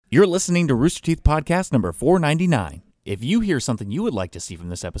You're listening to Rooster Teeth Podcast number 499. If you hear something you would like to see from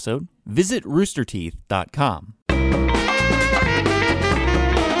this episode, visit roosterteeth.com.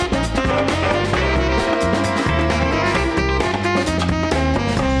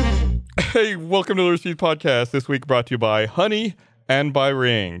 Hey, welcome to the Rooster Teeth Podcast. This week brought to you by Honey and by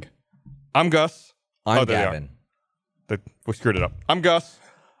Ring. I'm Gus. I'm Gavin. We screwed it up. I'm Gus.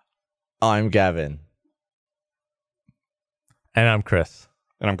 I'm Gavin. And I'm Chris.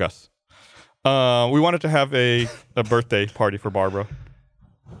 And I'm Gus. We wanted to have a birthday party for Barbara,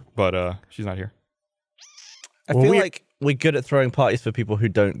 but she's not here. I feel like we're good at throwing parties for people who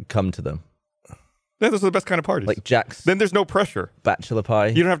don't come to them. Yeah, those are the best kind of parties. Like Jack's Then there's no pressure. bachelor pie.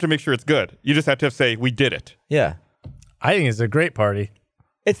 You don't have to make sure it's good. You just have to say, we did it. Yeah. I think it's a great party.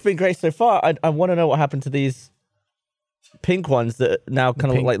 It's been great so far. I want to know what happened to these pink ones that now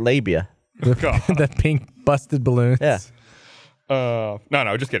kind of look like labia. God. The pink busted balloons. Yeah.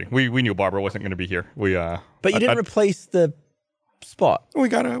 No, just kidding. We knew Barbara wasn't going to be here. But you didn't replace the spot. We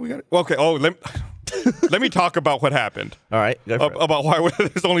got it. Okay. Oh, let me talk about what happened. All right. Go for it. About why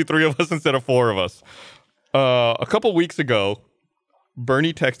there's only 3 of us instead of 4 of us. A couple weeks ago,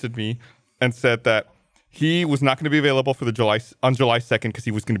 Bernie texted me and said that he was not going to be available for on July 2nd because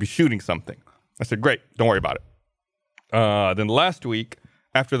he was going to be shooting something. I said, great, don't worry about it. Then last week,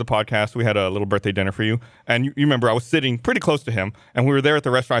 after the podcast, we had a little birthday dinner for you. And you remember I was sitting pretty close to him, and we were there at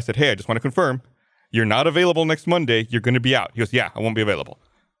the restaurant. I said, hey, I just want to confirm, you're not available next Monday. You're going to be out. He goes, yeah, I won't be available.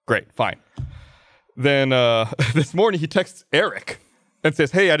 Great, fine. Then this morning, he texts Eric and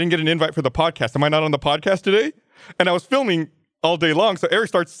says, hey, I didn't get an invite for the podcast. Am I not on the podcast today? And I was filming all day long, so Eric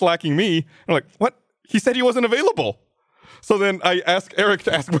starts slacking me. I'm like, what? He said he wasn't available. So then I asked Eric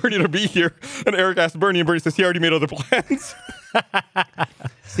to ask Bernie to be here, and Eric asked Bernie, and Bernie says he already made other plans.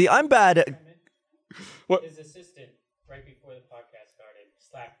 See, I'm bad at... What? His assistant, right before the podcast started,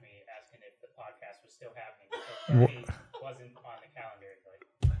 slapped me asking if the podcast was still happening. Because Bernie wasn't on the calendar.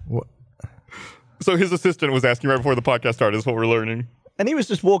 What? So his assistant was asking right before the podcast started, is what we're learning. And he was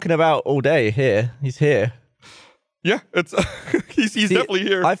just walking about all day here. He's here. Yeah, it's he's See, definitely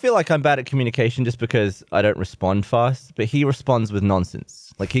here. I feel like I'm bad at communication just because I don't respond fast, but he responds with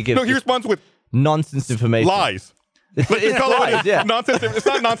nonsense. Like he gives No, he responds with nonsense information. lies. It's Call it what it lies, is. yeah. Nonsense. It's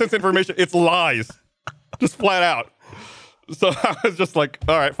not nonsense information. It's lies. Just flat out. So I was just like,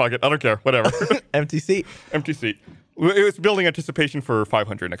 all right, fuck it. I don't care. Whatever. Empty seat. Empty seat. It was building anticipation for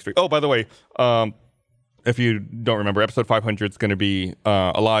 500 next week. Oh, by the way, if you don't remember, episode 500 is going to be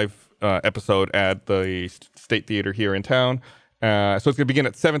a live episode at the State Theater here in town. So it's going to begin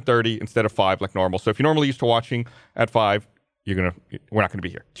at 7:30 instead of 5 like normal. So if you're normally used to watching at 5, we're not going to be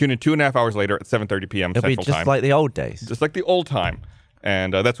here. Tune in 2.5 hours later at 7:30 p.m. It'll Central be just Time. like the old days. Just like the old time.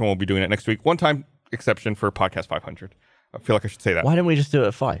 And that's when we'll be doing it next week. One-time exception for Podcast 500. I feel like I should say that. Why didn't we just do it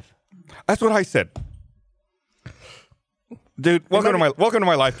at 5? That's what I said. Dude, welcome to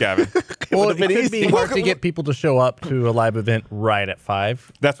my life, Gavin. Well, would've been it could be easy. hard to get people to show up to a live event right at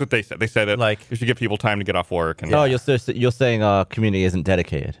 5. That's what they said. They said that Like- you should give people time to get off work. And Oh, you're saying our community isn't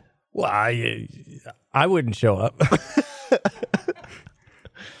dedicated. Well, I wouldn't show up.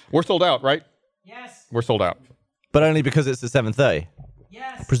 We're sold out, right? Yes, We're sold out. But only because it's at 7:30.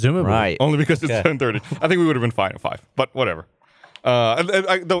 yes. Presumably. Right. Only because it's Okay. 10:30. I think we would have been fine at 5, but whatever. On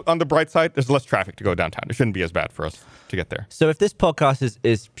the bright side, there's less traffic to go downtown. It shouldn't be as bad for us to get there. So if this podcast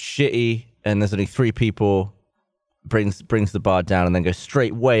is shitty and there's only 3 people, brings the bar down and then goes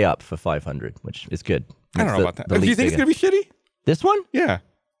straight way up for 500, which is good. I don't Makes know about that. the Do you leap think it's bigger. going to be shitty? This one? Yeah.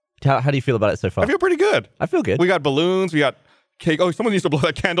 How do you feel about it so far? I feel pretty good. I feel good. We got balloons. We got cake. Oh, someone needs to blow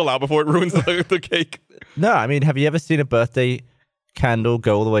that candle out before it ruins the cake. No, I mean, have you ever seen a birthday candle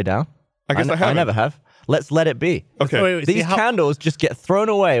go all the way down? I guess I I haven't. never have. Let's let it be. Okay. Wait, see These how- candles just get thrown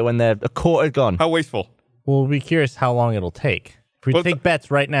away when they're a quarter gone. How wasteful. We'll be curious how long it'll take. If we Well, take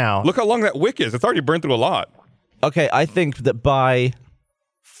bets right now. Look how long that wick is. It's already burned through a lot. Okay, I think that by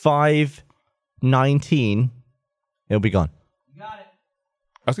 5:19, it'll be gone. You got it.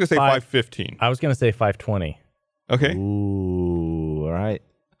 I was going to say 5:15. I was going to say 5:20. Okay. Ooh, all right.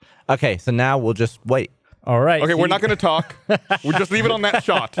 Okay, so now we'll just wait. All right. Okay, see- we're not going to talk. We'll just leave it on that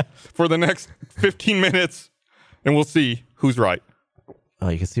shot for the next 15 minutes, and we'll see who's right. Oh,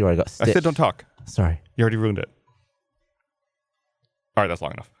 you can see where I got I stitched. said don't talk. Sorry. You already ruined it. All right, that's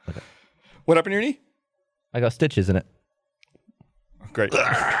long enough. Okay. What happened to your knee? I got stitches in it. Great.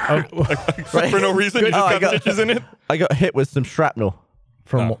 Oh, For no reason, you just Oh, I got got- stitches in it? I got hit with some shrapnel.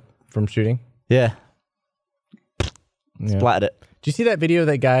 from shooting. Yeah. Yeah. Splattered it. Did you see that video of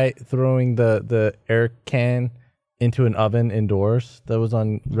that guy throwing the air can into an oven indoors that was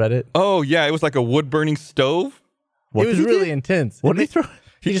on Reddit? Oh, yeah, it was like a wood-burning stove. What it was did he really do? intense. What did he throw?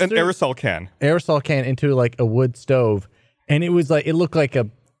 He just An threw aerosol can. aerosol can into like a wood stove, and it looked like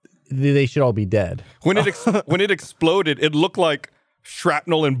they should all be dead. When it exploded, it looked like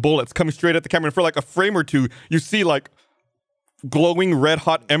shrapnel and bullets coming straight at the camera. And for like a frame or two, you see like glowing red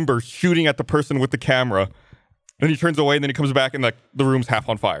hot embers shooting at the person with the camera. Then he turns away, and then he comes back, and like the room's half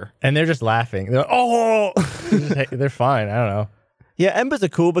on fire. And they're just laughing. They're like, oh, they're fine. I don't know. Yeah, embers are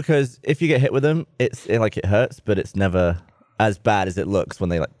cool because if you get hit with them, it hurts, but it's never as bad as it looks when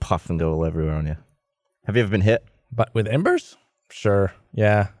they like puff and go all everywhere on you. Have you ever been hit? But with embers, sure,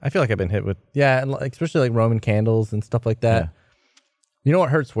 yeah. I feel like I've been hit with and like, especially like Roman candles and stuff like that. Yeah. You know what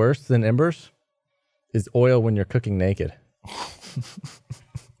hurts worse than embers? Is oil when you're cooking naked.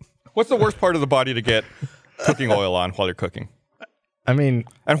 What's the worst part of the body to get cooking oil on while you're cooking? I mean,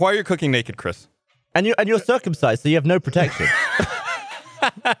 And why are you cooking naked, Chris? And you're circumcised, so you have no protection.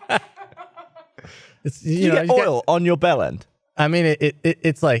 it's You get oil on your bell end. I mean,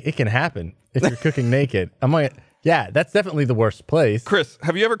 it's like it can happen if you're cooking naked. I'm like, yeah, that's definitely the worst place. Chris,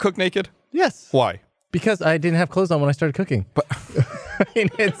 have you ever cooked naked? Yes, Why? because I didn't have clothes on when I started cooking. But I mean,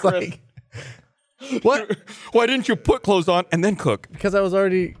 it's like what? Why didn't you put clothes on and then cook? Because I was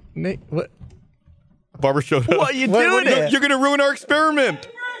already naked. What? Barbara showed up. What are you What- doing what- here? You're going to ruin our experiment.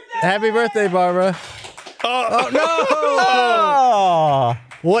 Happy birthday, Barbara. Oh, no. Oh.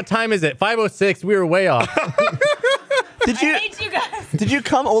 What time is it? 5:06. We were way off. Did I you hate you guys. did you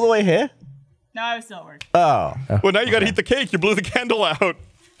come all the way here? No, I was still at work. Oh. Well, now you got to eat the cake. You blew the candle out.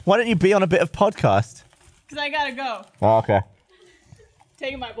 Why don't you be on a bit of podcast? Because I gotta go. Oh, okay.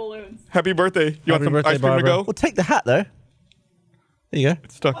 Taking my balloons. Happy birthday. You want Happy some birthday, ice cream to Barbara. go? Well, take the hat though. There you go.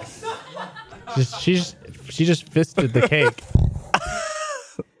 It's stuck. She just fisted the cake.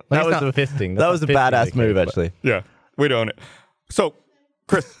 That was not a- fisting. That was a badass move, actually. Yeah. Way to own it. So,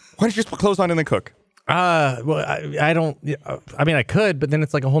 Chris, why don't you just put clothes on and then cook? Well, I don't. I mean, I could, but then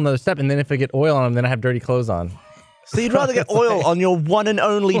it's like a whole nother step. And then if I get oil on them, then I have dirty clothes on. So you'd rather get oil on your one and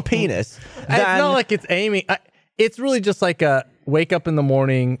only penis It's than not like it's aiming. It's really just like a wake up in the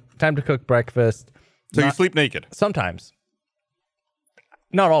morning, time to cook breakfast. So you sleep naked. Sometimes.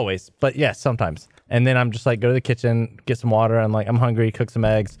 Not always, but yes, sometimes. And then I'm just like, go to the kitchen, get some water. I'm like, I'm hungry, cook some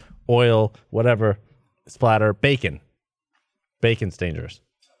eggs, oil, whatever, splatter, bacon. Bacon's dangerous.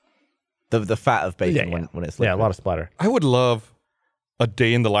 the fat of bacon when it's Yeah, a liquid. lot of splatter. I would love a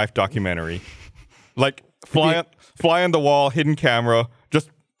day in the life documentary. Like fly on the wall, hidden camera, just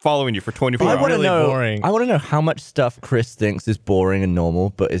following you for 24 I hours. want to really know. boring. I want to know how much stuff Chris thinks is boring and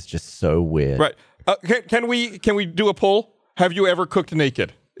normal, but is just so weird. Right. Can we do a poll? Have you ever cooked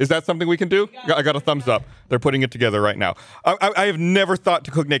naked? Is that something we can do? I got a thumbs up. They're putting it together right now. I have never thought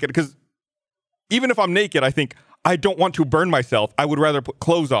to cook naked because even if I'm naked, I think I don't want to burn myself. I would rather put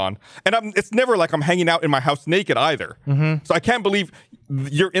clothes on. And it's never like I'm hanging out in my house naked either. Mm-hmm. So I can't believe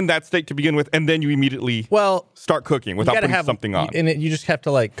you're in that state to begin with, and then you immediately Start cooking without putting something on. And you just have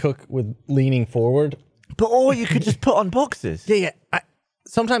to like cook with leaning forward. But or you could just put on boxes. Yeah.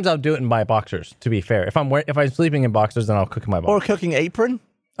 Sometimes I'll do it in my boxers. To be fair, if I'm sleeping in boxers, then I'll cook in my Or a boxers. cooking apron.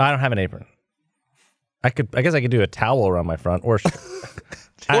 I don't have an apron. I guess I could do a towel around my front or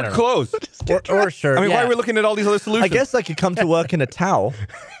I Or don't know. clothes. or a shirt. I mean, why yeah. are we looking at all these other solutions? I guess I could come to work in a towel.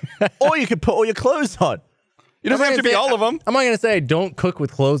 Or you could put all your clothes on. it doesn't have to be all of them. I'm not gonna say I don't cook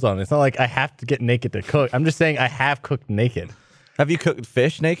with clothes on. It's not like I have to get naked to cook. I'm just saying I have cooked naked. Have you cooked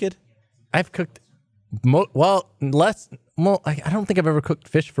fish naked? I've cooked less. Well, I don't think I've ever cooked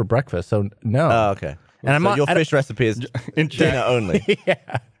fish for breakfast. So no. Oh, okay. And I'm So not- your I don't- fish recipe is In dinner chat, only.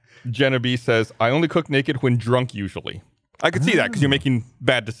 Jenna B says, I only cook naked when drunk usually. I could see that because you're making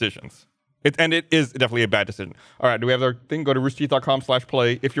bad decisions. And it is definitely a bad decision. All right, do we have our thing? Go to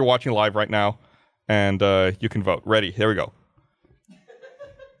roosterteeth.com/play if you're watching live right now, and you can vote. Ready? Here we go.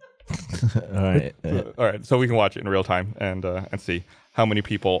 All right. All right, so we can watch it in real time and see how many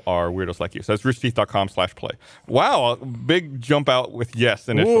people are weirdos like you. So that's roosterteeth.com/play. Wow, a big jump out with yes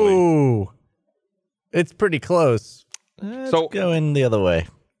initially. Ooh, it's pretty close. So Going the other way.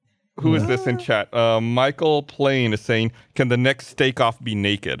 who is this in chat? Michael Plain is saying, can the next steak off be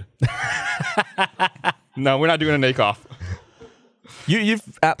naked? No, we're not doing a nake off.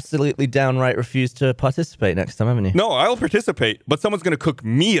 You've absolutely downright refused to participate next time, haven't you? No, I'll participate, but someone's going to cook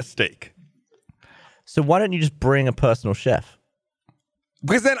me a steak. So why don't you just bring a personal chef?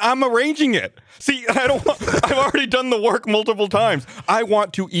 Because then I'm arranging it. See, I've already done the work multiple times. I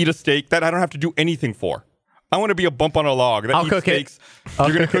want to eat a steak that I don't have to do anything for. I want to be a bump on a log that I'll eats cook it. steaks. You're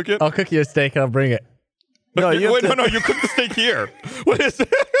going to cook it? I'll cook you a steak and I'll bring it. No, you have to- No, you cook the steak here. What is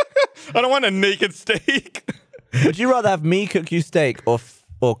it? I don't want a naked steak. Would you rather have me cook you steak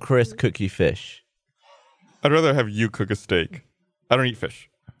or Chris cook you fish? I'd rather have you cook a steak. I don't eat fish.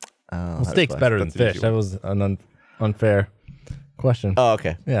 Oh, Steak's better than That's an easy fish. That was an unfair question. Oh,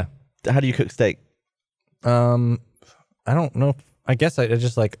 okay. Yeah. How do you cook steak? I don't know. I guess I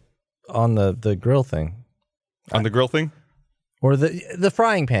just like on the grill thing On the grill thing? or the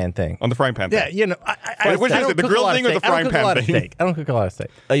frying pan thing. On the frying pan Yeah, thing? you know, I Which is don't it, the cook a grill lot of thing or the steak. I don't frying cook pan a lot of thing? steak. I don't cook a lot of steak.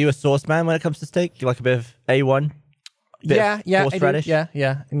 Are you a sauce man when it comes to steak? You like a bit of A1? Bit Yeah, of I do. horseradish?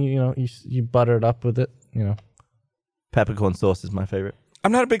 Yeah, and you butter it up with it. Peppercorn sauce is my favorite.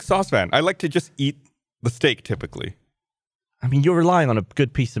 I'm not a big sauce fan. I like to just eat the steak typically. I mean, you're relying on a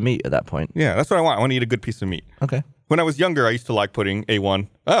good piece of meat at that point. Yeah, that's what I want. I want to eat a good piece of meat. Okay. When I was younger, I used to like putting A1.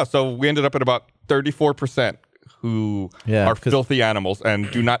 Oh, so we ended up at about 34% who Yeah, are 'cause- filthy animals and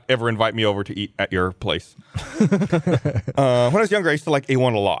do not ever invite me over to eat at your place. When I was younger, I used to like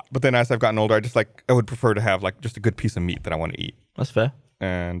A1 a lot. But then as I've gotten older, I would prefer to have like just a good piece of meat that I want to eat. That's fair.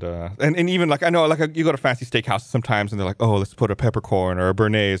 And even like I know like you go to fancy steakhouses sometimes and they're like, oh, let's put a peppercorn or a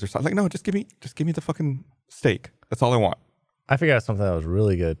béarnaise or something. Like, no, just give me the fucking steak. That's all I want. I figured out something that was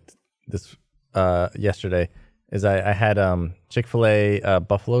really good this yesterday. Is I had Chick-fil-A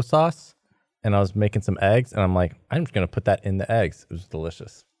buffalo sauce, and I was making some eggs, and I'm like, I'm just gonna put that in the eggs. It was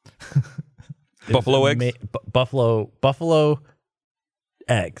delicious. Buffalo eggs? Buffalo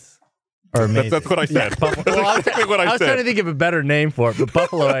eggs are amazing. That's what I said. That's exactly what I was trying to said. think of a better name for it, but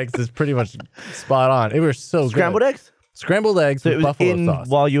buffalo eggs is pretty much spot on. It was so Scrambled good. eggs? Scrambled eggs it with was buffalo in sauce.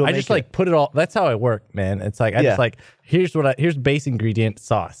 while you were I just making like it. put it all. That's how I work, man. It's like I Yeah. just like here's base ingredient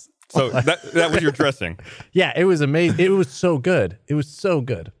sauce. So that was your dressing. Yeah, it was amazing. It was so good. It was so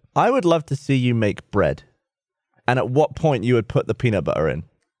good. I would love to see you make bread. And at what point you would put the peanut butter in?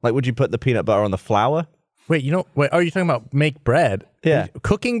 Like, would you put the peanut butter on the flour? Wait, are you talking about make bread? Yeah.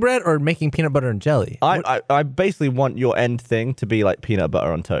 Cooking bread or making peanut butter and jelly? I basically want your end thing to be like peanut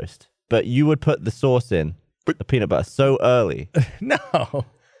butter on toast. But you would put the sauce in, the peanut butter, so early. No.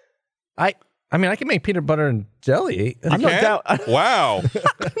 I mean, I can make peanut butter and jelly. I'm not Can? doubt- Wow.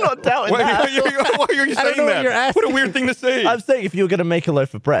 I'm not doubting Why that. are you saying know what that? you're asking. What a weird thing to say. I'm saying if you were going to make a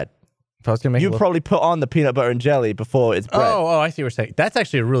loaf of bread, If I was gonna make you'd probably put on the peanut butter and jelly before it's bread. Oh, I see what you're saying. That's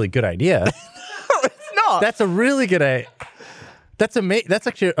actually a really good idea. it's not. That's a really good idea. That's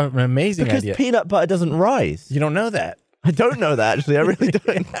actually an amazing because idea. peanut butter doesn't rise. You don't know that. I don't know that, actually. I really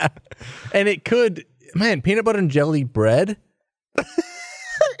don't. And it could, man, peanut butter and jelly bread.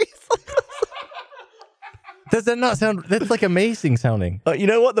 Does that not sound? That's like amazing sounding. You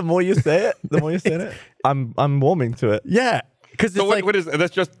know what? The more you say it, the more you say it, I'm warming to it. Yeah, because so it's like what is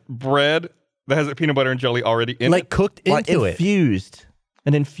that's just bread that has peanut butter and jelly already in like it? cooked Like into it. infused,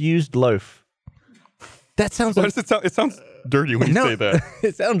 an infused loaf. That sounds Why like does it sound? It sounds dirty when you say that.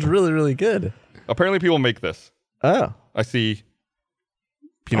 It sounds really, really good. Apparently, people make this. Oh, I see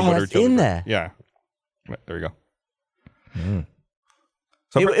peanut Oh, butter that's jelly in bread. there. Yeah. There you go.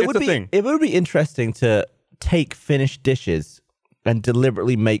 So it it's would a be. thing. It would be interesting to take finished dishes and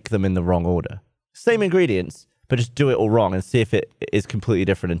deliberately make them in the wrong order. Same ingredients, but just do it all wrong and see if it is completely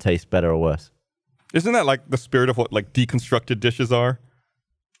different and tastes better or worse. Isn't that like the spirit of what like deconstructed dishes are?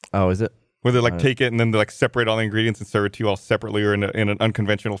 Oh, is it? Where they like take it and then they like separate all the ingredients and serve it to you all separately or in an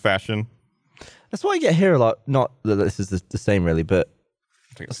unconventional fashion. That's what I get here a lot. Not that this is the same really, but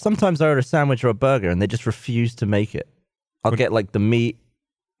sometimes I order a sandwich or a burger and they just refuse to make it. I'll get like the meat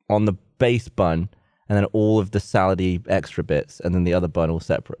on the base bun and then all of the salady extra bits and then the other bun all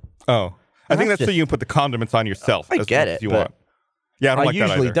separate. Oh, I think That's that's so just- you can put the condiments on yourself. I as get much it, as you but want. Yeah, I don't I like that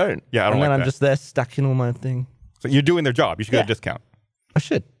usually either. don't. Yeah, I don't and like then I'm that. just there stacking all my thing. So you're doing their job. You should get Yeah. a discount. I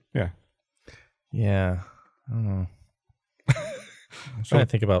should. Yeah. Yeah, I don't know. I'm trying to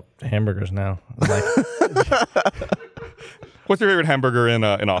think about hamburgers now. Like What's your favorite hamburger in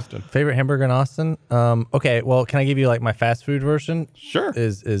Austin? favorite hamburger in Austin. Okay, well, can I give you like my fast food version? Sure.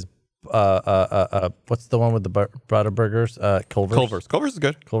 Is what's the one with the butter burgers? Culver's. Culver's. Culver's is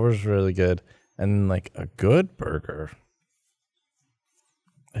good. Culver's is really good, and like a good burger.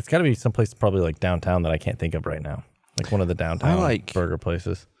 It's got to be someplace probably like downtown that I can't think of right now. Like one of the downtown like- burger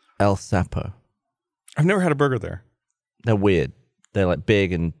places. El Sapo. I've never had a burger there. They're weird. They're like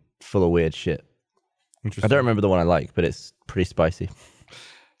big and full of weird shit. I Interesting. don't remember the one I like, but it's pretty spicy.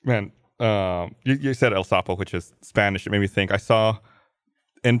 Man, you said El Sapo, which is Spanish. It made me think. I saw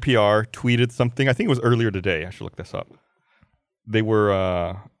NPR tweeted something. I think it was earlier today. I should look this up. They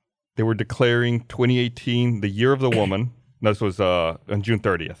were declaring 2018 the year of the woman. No, this was on June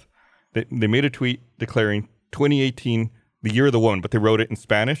 30th. They made a tweet declaring 2018 the year of the woman, but they wrote it in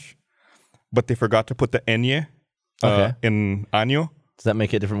Spanish. But they forgot to put the ñ Okay. in año. Does that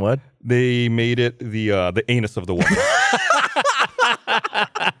make it a different word? They made it the anus of the woman.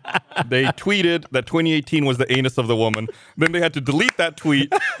 They tweeted that 2018 was the anus of the woman. Then they had to delete that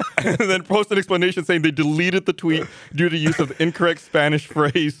tweet and then post an explanation saying they deleted the tweet due to use of the incorrect Spanish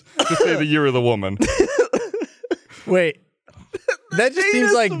phrase to say the year of the woman. Wait, that just seems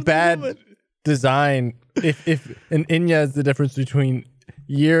Anus like of the bad woman. design. If an inya is the difference between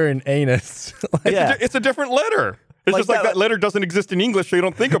year and anus. Like, Yeah. It's a different letter. It's Like just like that- that letter doesn't exist in English, so you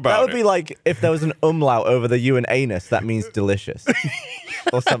don't think about That would it. be like if there was an umlaut over the U and anus, that means delicious.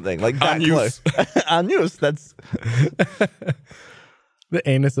 Or something. Like that Anus. close. Anus, that's... the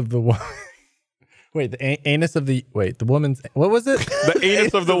anus of the woman. Wait, the anus of the the woman's. What was it? the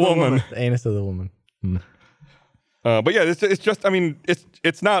anus of the woman. The anus of the woman. But yeah, it's just. I mean,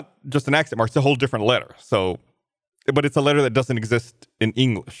 it's not just an accent mark. It's a whole different letter. So, but it's a letter that doesn't exist in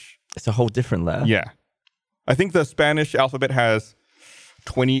English. It's a whole different letter. Yeah, I think the Spanish alphabet has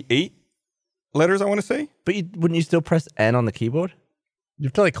 28 letters. I want to say. But wouldn't you still press N on the keyboard? You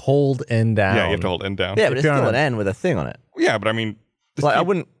have to like hold N down. Yeah, you have to hold N down. Yeah, but it's you're still on an N with a thing on it. Yeah, but I mean, this Like, I key-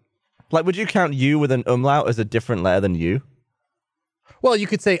 wouldn't... Like, would you count U with an umlaut as a different letter than U? Well, you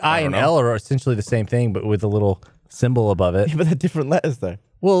could say I and don't know. L are essentially the same thing, but with a little symbol above it. Yeah, but they're different letters, though.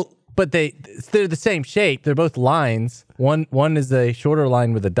 Well, but they're the same shape. They're both lines. One is a shorter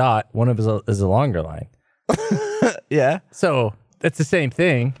line with a dot. One of is a longer line. Yeah. So it's the same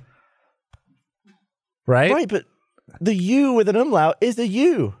thing, right? Right, but the U with an umlaut is a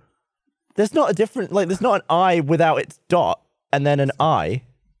U. There's not a different... Like, there's not an I without its dot and then an I.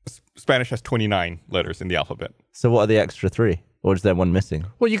 Spanish has 29 letters in the alphabet. So what are the extra 3? Or is there one missing?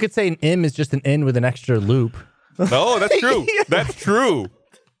 Well, you could say an M is just an N with an extra loop. No, that's true. That's true.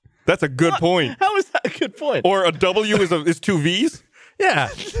 That's a good point. How is that a good point? Or a W is 2 V's. Yeah.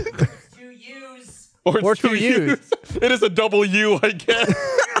 To use. Or it's Or 2 2 U's. It is a double U, I guess.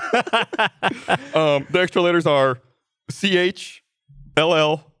 The extra letters are CH,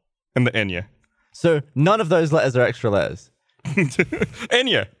 LL, and the Enya. So none of those letters are extra letters.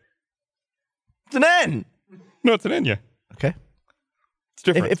 Enya. It's an N. No, it's an Enya. Okay. It's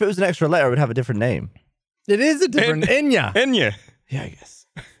different. If it was an extra letter, it would have a different name. It is a different Enya. Enya. Yeah,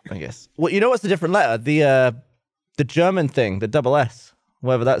 I guess. Well, you know what's the different letter? The German thing, the double S,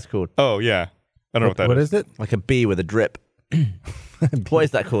 whatever that's called. Oh, yeah. I don't know what that is. What is it? Like a B with a drip. What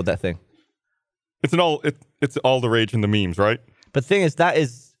is that called, that thing? It's it's all the rage in the memes, right? But the thing is, that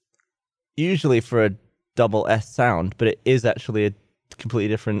is usually for a double S sound, but it is actually a completely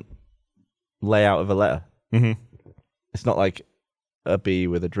different layout of a letter. Mhm. It's not like a B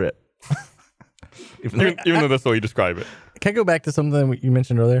with a drip. Even though- Even though that's the way you describe it. Can I go back to something you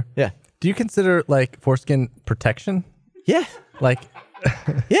mentioned earlier? yeah. Do you consider like foreskin protection? Yeah. Like,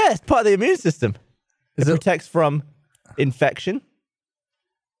 Yeah, it's part of the immune system. is It it protects from infection.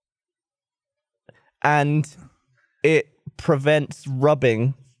 And it prevents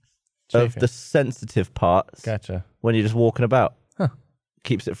rubbing of Chafing. the sensitive parts Gotcha. when you're just walking about. Huh.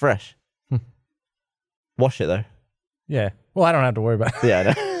 Keeps it fresh. Wash it though. Yeah. Well, I don't have to worry about it. Yeah, I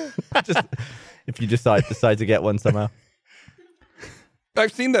know. Just if you decide to get one somehow.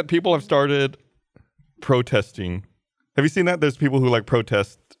 I've seen that people have started protesting. Have you seen that? There's people who like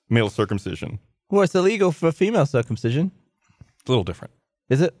protest male circumcision. Well, it's illegal for female circumcision. It's a little different.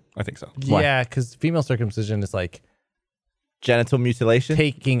 Is it? I think so. Why? Yeah, because female circumcision is like Genital mutilation?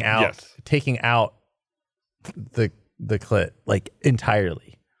 taking out the clit like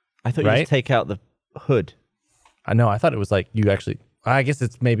entirely. I thought you Right? just take out the hood. I know. I thought it was like you actually. I guess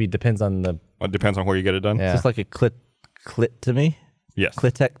it's maybe depends on the. Well, it depends on where you get it done. Yeah. Just like a clitomy? Yes.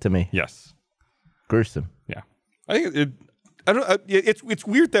 Clitectomy. Yes. Gruesome. Yeah. I think I don't. It's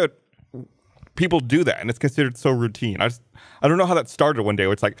weird that people do that and it's considered so routine. I don't know how that started one day.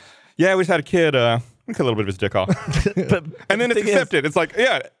 Where it's like, yeah, we just had a kid. We cut a little bit of his dick off, But and then it's thing is- accepted. It's like,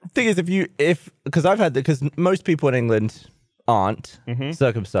 yeah, thing is, because most people in England aren't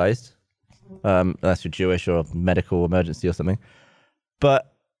circumcised, unless you're Jewish or medical emergency or something.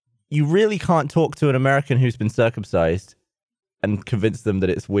 But you really can't talk to an American who's been circumcised and convince them that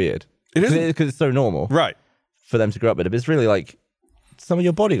it's weird. It isn't. because it's so normal right. for them to grow up with it. But it's really like some of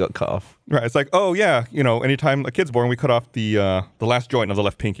your body got cut off. Right. It's like, oh yeah, anytime a kid's born, we cut off the last joint of the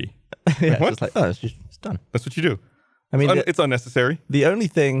left pinky. Yeah, What? it's just like, it's done. That's what you do. I mean, It's unnecessary. the only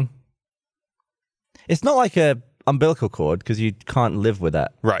thing, it's not like a umbilical cord because you can't live with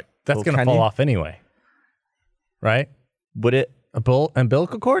that. Right. That's Well, gonna can fall you? off anyway, right? Would it?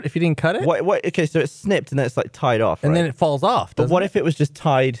 Umbilical cord if you didn't cut it, What? Okay, so it's snipped and then it's like tied off, and right? then it falls off. But what if it was just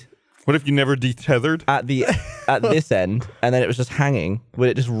tied What if you never detethered? at this end and then it was just hanging? Would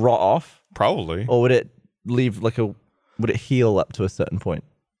it just rot off, Probably. or would it leave would it heal up to a certain point?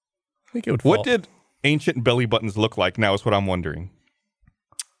 I think it would fall. What did ancient belly buttons look like? Now is what I'm wondering.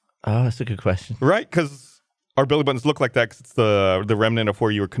 Oh, that's a good question. Right? Because our belly buttons look like that because it's the remnant of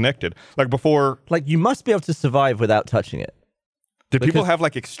where you were connected. Like before, Like you must be able to survive without touching it. did people because- have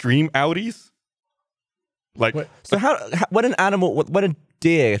like extreme outies? Like, What? So how when an animal, when a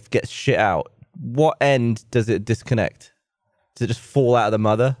deer gets shit out, what end does it disconnect? Does it just fall out of the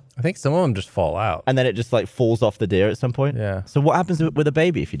mother I think some of them just fall out. and then it just like falls off the deer at some point? Yeah. So what happens with a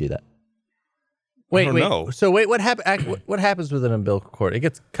baby if you do that? Wait, don't wait. know. So wait, what happened? What happens with an umbilical cord? It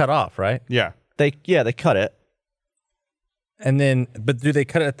gets cut off, right? yeah. They cut it. And then, but do they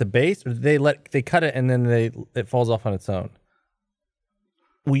cut it at the base, or do they cut it and then it falls off on its own?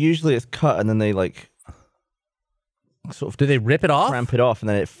 Well, usually it's cut and then they like sort of Do they rip it off? cramp it off and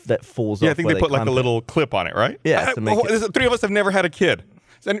then that falls off. Yeah, I think where they put like clamp a it. little clip on it, right? Yeah, to make it- the three of us have never had a kid.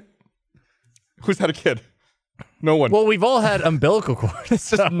 Who's had a kid? No one. Well, we've all had umbilical cords.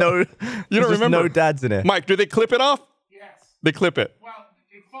 It's just no. you there's don't just remember? no dads in it. Mike, do they clip it off? Yes. They clip it. Well,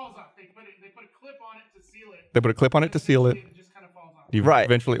 it falls off. They put a clip on it to seal it. They put a clip on it to seal it. It just kind of falls off. Right.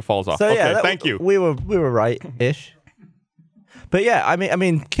 Eventually, it falls off. So okay, yeah, thank you. We were right-ish. But yeah, I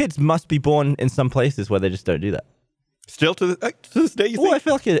mean, kids must be born in some places where they just don't do that. Still to this day, you Well, I think?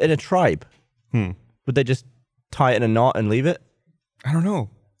 feel like in a tribe, would they just tie it in a knot and leave it? I don't know.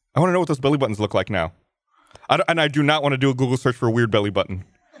 I want to know what those belly buttons look like now. I do not want to do a Google search for a weird belly button.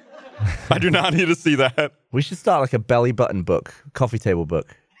 I do not need to see that. We should start like a belly button book, coffee table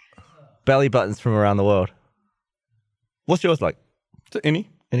book. Belly buttons from around the world. What's yours like? Any?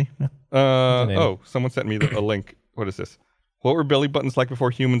 Any? No. Oh, someone sent me a link. What is this? What were belly buttons like before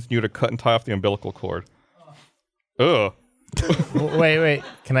humans knew to cut and tie off the umbilical cord? Ugh. Wait.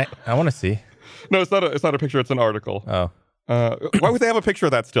 Can I want to see. No, it's not a picture. It's an article. Oh, Why would they have a picture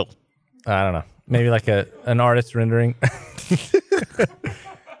of that still? I don't know. Maybe like an artist rendering.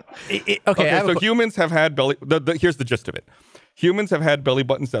 Okay, I Okay, have so humans have had belly. Here's the gist of it. Humans have had belly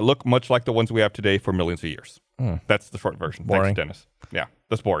buttons that look much like the ones we have today for millions of years. That's the short version. Boring. Thanks, Dennis. Yeah,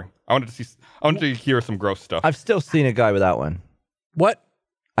 that's boring. I wanted to hear some gross stuff. I've still seen a guy without one. What?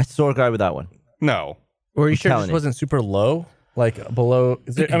 I saw a guy without one. No. Were you sure it telling just you. wasn't super low? Like below?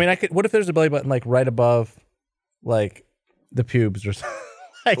 Is there? I mean, what if there's a belly button like right above, like the pubes or something?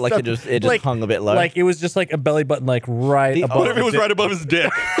 Like it something- just like- hung a bit low. Like it was just like a belly button, like right The- above. What if it was the- right above his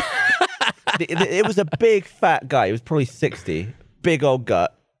dick? it was a big fat guy. He was probably 60, big old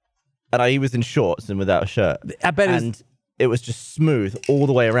gut, and he was in shorts and without a shirt. I bet it was- and it was just smooth all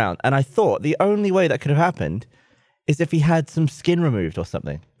the way around. And I thought the only way that could have happened is if he had some skin removed or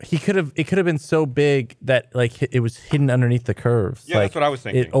something. He could have. It could have been so big that like it was hidden underneath the curves. Yeah, like, that's what I was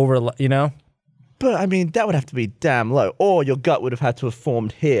thinking. It over. You know. But I mean, that would have to be damn low, or your gut would have had to have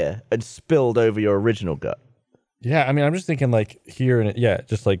formed here and spilled over your original gut. Yeah, I mean, I'm just thinking like here and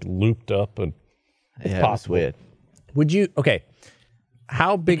just like looped up and. Yeah, it was possible. weird. Would you? Okay.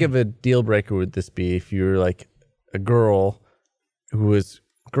 How big of a deal breaker would this be if you were like a girl who was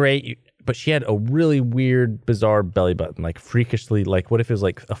great, but she had a really weird, bizarre belly button, like freakishly, like what if it was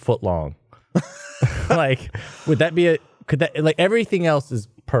like a foot long? Like, would that be could that, like everything else is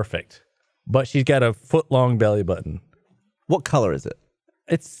perfect, but she's got a foot long belly button. What color is it?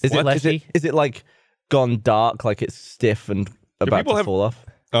 It's Is fleshy. it like gone dark, like it's stiff and about people to have- fall off?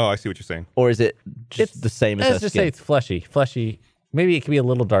 Oh, I see what you're saying. Or is it just the same as her Let's just skin? say it's fleshy. Maybe it could be a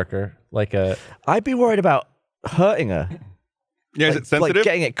little darker, like a. I'd be worried about hurting her. Yeah, is it sensitive? Like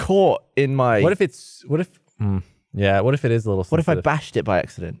getting it caught in my... What if it's? What if? Yeah. What if it is a little? What if I sensitive? bashed it by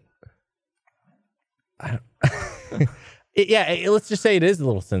accident? Let's just say it is a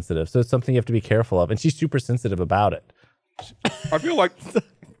little sensitive, so it's something you have to be careful of, and she's super sensitive about it. I feel like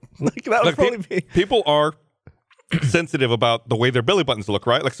Like, that would like, probably be... people are sensitive about the way their belly buttons look,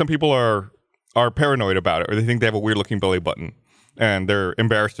 right? Like some people are paranoid about it, or they think they have a weird looking belly button, and they're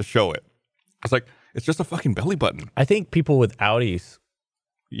embarrassed to show it. It's like it's just a fucking belly button. I think people with outies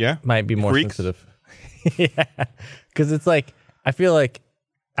Yeah, might be more Freaks? sensitive. Yeah, because it's like I feel like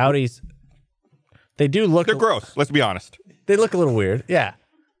outies, they do look. they're gross. Let's be honest. They look a little weird. Yeah.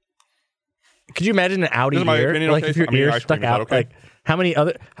 Could you imagine an outie This is my ear? opinion, Like okay? if your I mean, ear ice stuck cream, is that out. okay? Like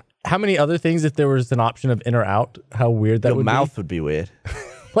how many other things if there was an option of in or out? How weird that Your would mouth would be weird. be.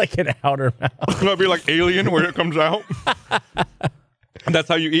 Like an outer mouth. It'd be like Alien where it comes out. And that's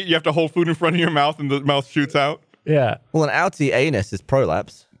how you eat. You have to hold food in front of your mouth, and the mouth shoots out. Yeah. Well, an outie anus is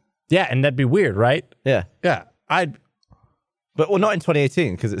prolapse. Yeah, and that'd be weird, right? Yeah. Yeah. I'd. But, well, not in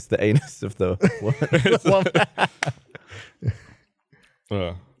 2018, because it's the anus of the woman.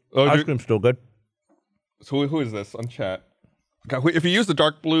 Well, Oh, Ice dude, cream's still good. so who is this on chat? God, if you use the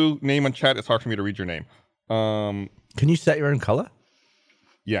dark blue name on chat, it's hard for me to read your name. Can you set your own color?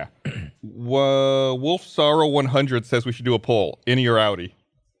 Yeah. Wolf Sorrow 100 says we should do a poll. Innie or outie?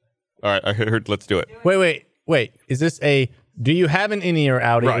 All right, I heard. Let's do it. wait. wait. Is this a? Do you have an innie or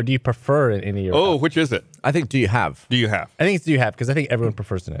outie, or Right. do you prefer an innie or? Oh, outie? which is it? I think, do you have? Do you have? I think it's do you have because I think everyone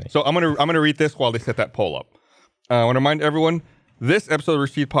prefers an innie. So I'm gonna read this while they set that poll up. I want to remind everyone, this episode of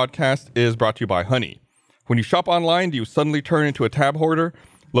Rooster Teeth Podcast is brought to you by Honey. When you shop online, do you suddenly turn into a tab hoarder,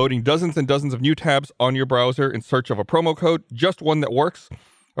 loading dozens and dozens of new tabs on your browser in search of a promo code, just one that works?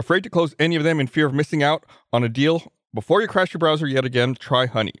 Afraid to close any of them in fear of missing out on a deal? Before you crash your browser yet again, try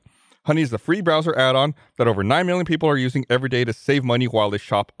Honey. Honey is the free browser add-on that over 9 million people are using every day to save money while they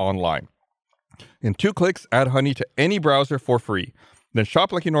shop online. In 2 clicks, add Honey to any browser for free. Then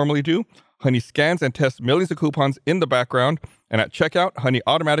shop like you normally do. Honey scans and tests millions of coupons in the background, and at checkout, Honey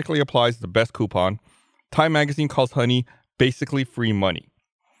automatically applies the best coupon. Time Magazine calls Honey basically free money.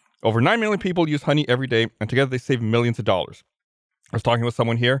 Over 9 million people use Honey every day, and together they save millions of dollars. I was talking with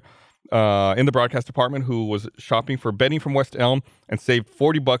someone here in the broadcast department who was shopping for bedding from West Elm and saved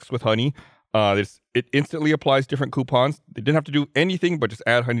 $40 with Honey. It instantly applies different coupons. They didn't have to do anything but just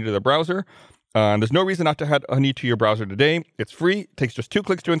add Honey to their browser. There's no reason not to add Honey to your browser today. It's free. It takes just 2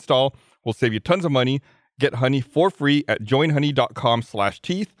 clicks to install. Will save you tons of money. Get Honey for free at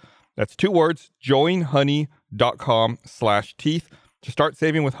joinhoney.com/teeth. That's 2 words, joinhoney.com/teeth. To start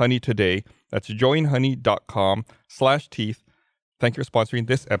saving with Honey today, that's joinhoney.com/teeth. Thank you for sponsoring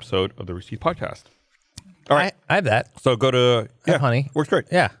this episode of the Rooster Teeth Podcast. All right. I have that. So go to Honey. Works great.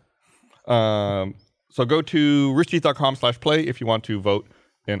 Yeah. So go to roosterteeth.com/play if you want to vote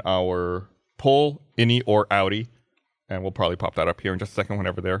in our poll, innie or outie, and we'll probably pop that up here in just a second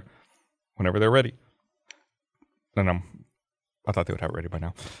whenever they're ready. And I thought they would have it ready by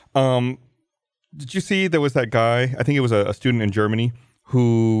now. Did you see there was that guy? I think it was a student in Germany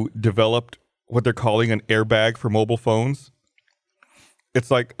who developed what they're calling an airbag for mobile phones.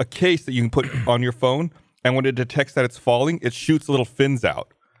 It's like a case that you can put on your phone, and when it detects that it's falling, it shoots little fins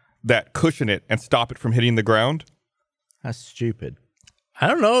out that cushion it and stop it from hitting the ground. That's stupid. I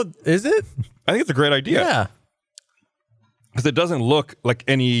don't know. Is it? I think it's a great idea. Yeah. Because it doesn't look like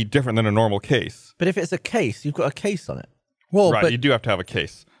any different than a normal case. But if it's a case, you've got a case on it. Well, Right, but you do have to have a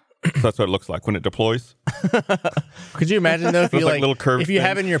case. So that's what it looks like when it deploys. could you imagine though if Those, you like, like little curved if you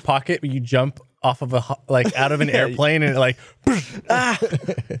have it things. in your pocket, you jump off of out of an airplane and it like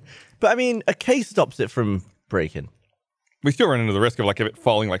But I mean, a case stops it from breaking. We still run into the risk of like if it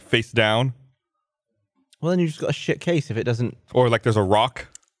falling like face down, Well, then you just got a shit case if it doesn't. or like there's a rock.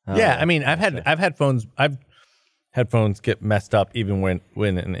 yeah. I mean, I've had phones get messed up even when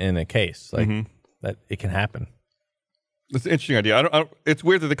in a case like that. It can happen. It's an interesting idea. I don't, it's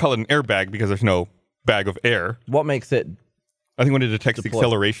weird that they call it an airbag because there's no bag of air. What makes it? I think when it detects the Deploy.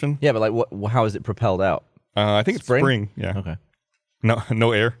 acceleration, Yeah, but like, what? How is it propelled out? I think it's Spring? spring. Yeah. Okay.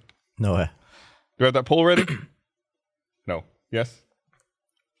 No air. Nowhere. Do you have that poll ready? No. Yes?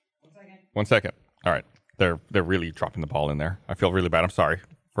 1 second. All right. They're really dropping the ball in there. I feel really bad. I'm sorry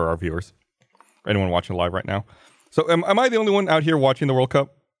for our viewers. Anyone watching live right now. So am I the only one out here watching the World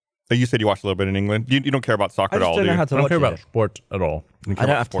Cup? You said you watched a little bit in England. You don't care about soccer I at just all, don't do know you? how to I don't watch care it. about sports at all. You care I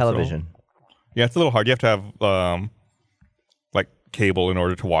don't about have sports at all? television. Yeah, it's a little hard. You have to have like cable in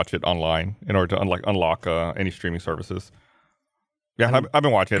order to watch it online, in order to unlock any streaming services. Yeah, I've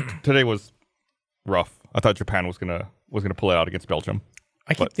been watching it. Today was rough. I thought Japan was gonna pull it out against Belgium.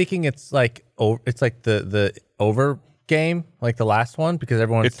 I keep thinking it's like the over game, like the last one, because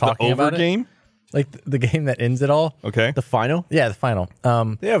everyone's It's the talking over about game. like the game that ends it all. Okay. The final, Yeah, the final.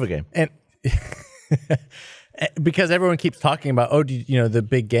 the over game. And because everyone keeps talking about, the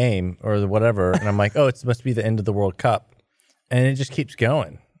big game or the whatever, and I'm like, oh, it must be the end of the World Cup, and it just keeps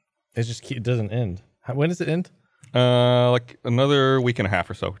going. It doesn't end. When does it end? Like another week and a half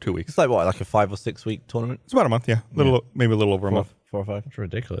or so, 2 weeks. It's like what, like a 5 or 6 week tournament? It's about a month, yeah. Maybe a little over a month. 4 or 5. It's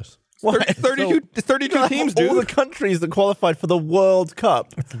ridiculous. It's 32. It's 32 teams, All the dude. countries that qualified for the World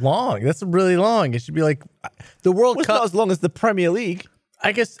Cup. It's long. That's really long. It should be like the World Well, it's not Cup. as long as the Premier League.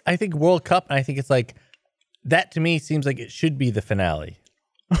 I think World Cup, and I think it's like that to me seems like it should be the finale,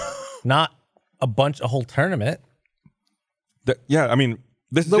 not a whole tournament. Yeah, I mean,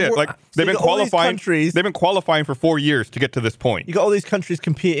 this is The it. wor- Like so they've you been got all these qualifying. countries- They've been qualifying for 4 years to get to this point. You got all these countries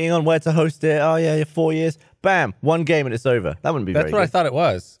competing on where to host it. Oh yeah, 4 years. Bam, one game and it's over. That wouldn't be That's very what I good. thought it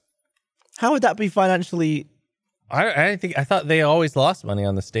was. How would that be financially? I thought they always lost money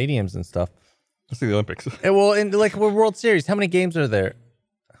on the stadiums and stuff. Let's see the Olympics. Well, in like World Series, how many games are there?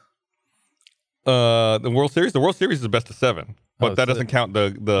 The World Series. The World Series is the best of 7, but Oh, that so doesn't count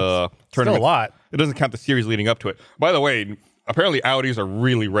the Still tournament. a lot. It doesn't count the series leading up to it. By the way, apparently Audis are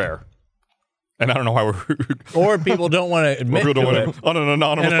really rare, and I don't know why we're Or people don't want to admit people don't to want it. to on an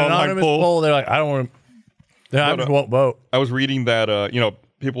anonymous In an online anonymous poll. poll, they're like, I don't want to. I just won't vote. I was reading that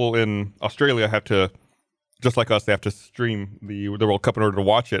people in Australia have to just like us, they have to stream the World Cup in order to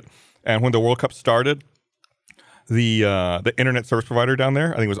watch it. And when the World Cup started, the internet service provider down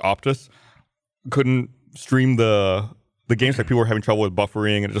there, I think it was Optus, couldn't stream the games. Like people were having trouble with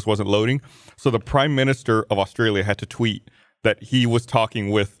buffering and it just wasn't loading. So the Prime Minister of Australia had to tweet that he was talking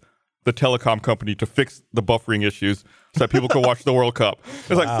with the telecom company to fix the buffering issues so that people could watch the World Cup.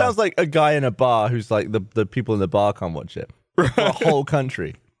 It's like Sounds like a guy in a bar who's like the people in the bar can't watch it. For a whole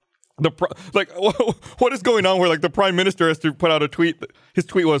country. what is going on where like the Prime Minister has to put out a tweet? His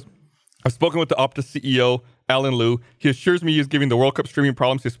tweet was, "I've spoken with the Optus CEO, Alan Liu. He assures me he is giving the World Cup streaming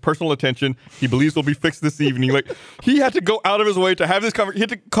problems his personal attention. He believes will be fixed this evening." Like he had to go out of his way to have this conversation. He had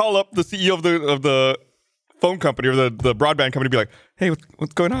to call up the CEO of the phone company or the broadband company to be like, "Hey,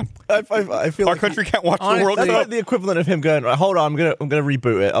 what's going on? I feel Our like country can't watch the World that's Cup." like the equivalent of him going, "Hold on, I'm gonna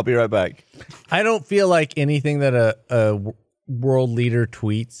reboot it. I'll be right back." I don't feel like anything that a world leader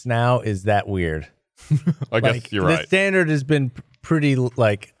tweets now is that weird. I guess Like, you're right. The standard has been pretty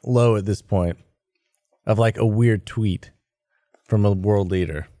like low at this point of like a weird tweet from a world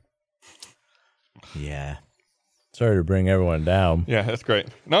leader. Yeah. Sorry to bring everyone down. Yeah, that's great.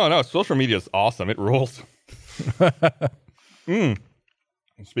 No, social media is awesome. It rules.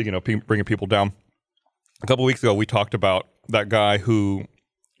 Speaking of bringing people down, a couple weeks ago we talked about that guy who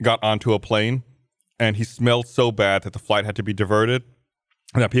got onto a plane and he smelled so bad that the flight had to be diverted,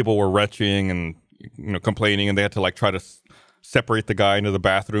 and that people were retching and complaining, and they had to like try to separate the guy into the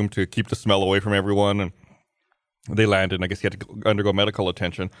bathroom to keep the smell away from everyone. And they landed, and I guess he had to undergo medical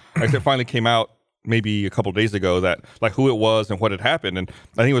attention. I guess it finally came out maybe a couple of days ago that like who it was and what had happened, and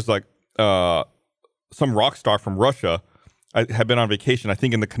I think it was like some rock star from Russia had been on vacation, I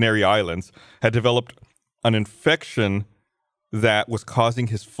think in the Canary Islands, had developed an infection that was causing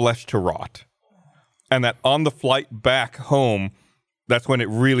his flesh to rot. And that on the flight back home, that's when it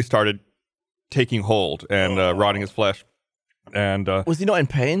really started taking hold and rotting his flesh. And Was he not in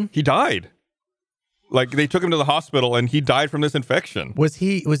pain? he died. Like they took him to the hospital and he died from this infection. Was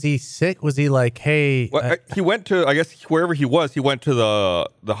he sick? Was he like, hey, Well, he went to, I guess, wherever he was, he went to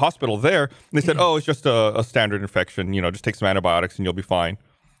the hospital there. And they said, oh, it's just a standard infection. Just take some antibiotics and you'll be fine.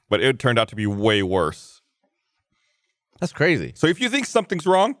 But it turned out to be way worse. That's crazy. So if you think something's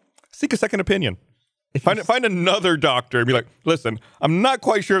wrong, seek a second opinion. Find another doctor and be like, listen, I'm not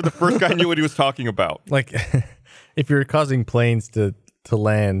quite sure if the first guy knew what he was talking about. like if you're causing planes to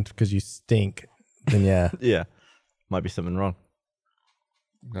land because you stink, then yeah. Yeah. Might be something wrong.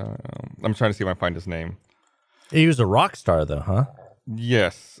 I'm trying to see if I find his name. He was a rock star though, huh?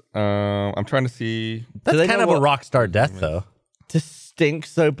 Yes. I'm trying to see. That's they kind know of a what- rock star death though. To stink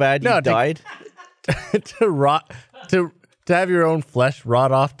so bad you No, to- died? to rot to have your own flesh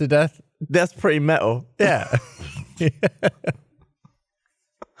rot off to death. That's pretty metal. Yeah.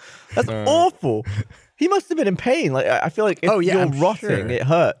 That's awful. He must have been in pain. Like I feel like if you're I'm rotting, sure. it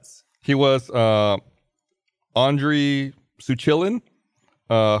hurts. He was Andriy Suchilin,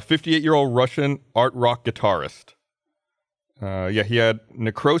 58-year-old Russian art rock guitarist. He had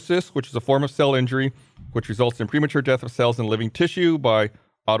necrosis, which is a form of cell injury, which results in premature death of cells in living tissue by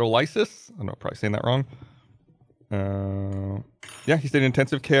autolysis. I don't know, I'm probably saying that wrong. He stayed in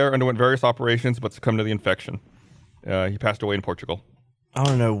intensive care, underwent various operations, but succumbed to the infection. He passed away in Portugal. I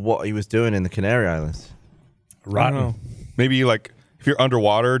don't know what he was doing in the Canary Islands. I don't know. Maybe like if you're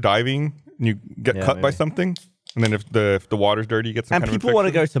underwater diving and you get Yeah, cut by maybe. something, and then if the water's dirty, you get some And kind of people want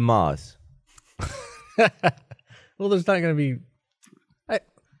to infection. go to Mars. Well, there's not going to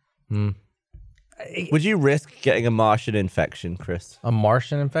be Would you risk getting a Martian infection, Chris? a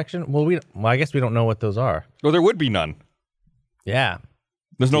Martian infection. Well, I guess we don't know what those are. Well, there would be none. Yeah.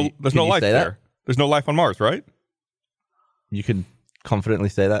 There's no Can you life say that? there. There's no life on Mars, right? You can confidently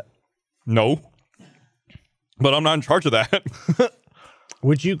say that? No. But I'm not in charge of that.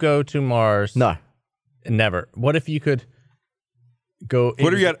 Would you go to Mars? No. Never. What if you could go?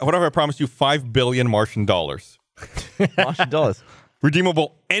 What if I promised you $5 billion Martian dollars? Martian dollars.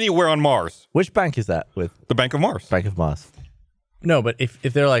 Redeemable anywhere on Mars. Which bank is that with? The Bank of Mars. Bank of Mars. No, but if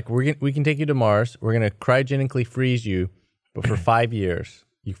they're like, we can take you to Mars. We're gonna cryogenically freeze you, but for 5 years.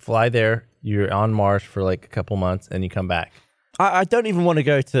 You fly there. You're on Mars for like a couple months, and you come back. I don't even want to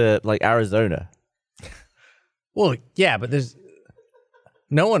go to like Arizona. Well, yeah, but there's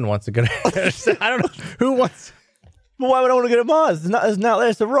no one wants to go to. I don't know who wants. But why would I want to go to Mars? There's not there.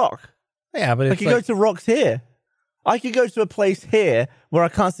 It's a rock. Yeah, but I it's could go to rocks here. I could go to a place here where I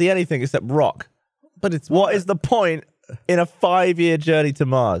can't see anything except rock. but it's What is the point in a 5-year journey to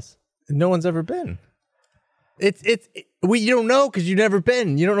Mars? no one's ever been. You don't know because you've never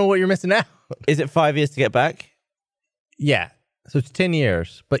been. You don't know what you're missing out. Is it 5 years to get back? Yeah, So it's 10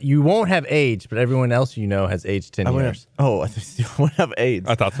 years, but you won't have AIDS, but everyone else you know has aged 10 years. I think you won't have AIDS.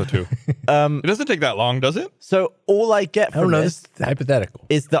 I thought so too. It doesn't take that long, does it? So all I get I don't from know. this This is hypothetical.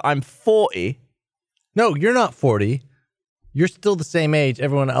 is that I'm 40. No, you're not 40. You're still the same age.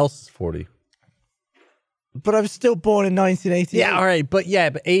 Everyone else is 40. But I was still born in 1988. Yeah, all right, but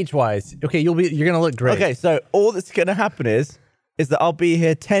age-wise, okay, you're gonna look great. Okay, so all that's going to happen is that I'll be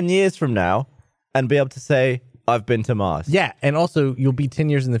here 10 years from now and be able to say I've been to Mars. Yeah, and also you'll be 10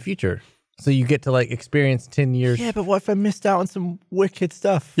 years in the future, so you get to like experience 10 years. Yeah, but what if I missed out on some wicked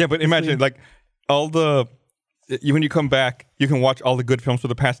stuff? Yeah, but imagine like when you come back, you can watch all the good films for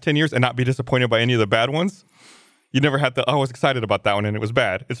the past 10 years and not be disappointed by any of the bad ones. You never had I was excited about that one and it was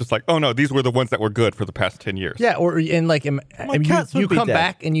bad. It's just like, oh no, these were the ones that were good for the past 10 years. Yeah, cats you would be come dead.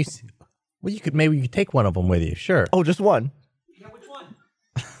 back and you could take one of them with you. Sure. Oh, just one? Yeah, which one?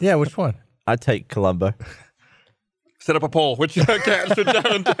 Yeah, which one? I'd take Columbo. Set up a poll. Which cat should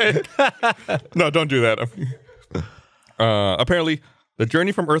Darren take? No, don't do that. Apparently, the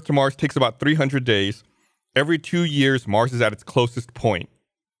journey from Earth to Mars takes about 300 days. Every 2 years, Mars is at its closest point,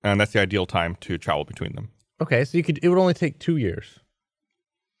 and that's the ideal time to travel between them. Okay, so it would only take 2 years.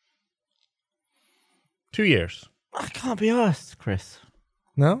 2 years. I can't be asked, Chris.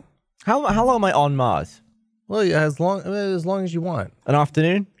 No? How long am I on Mars? Well, yeah, as long as you want. An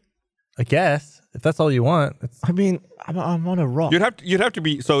afternoon? I guess if that's all you want. I mean, I'm on a rock. You'd have to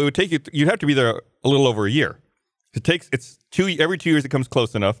be. So it would take you. You'd have to be there a little over a year. Every 2 years it comes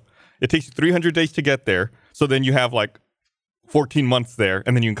close enough. It takes you 300 days to get there. So then you have like 14 months there,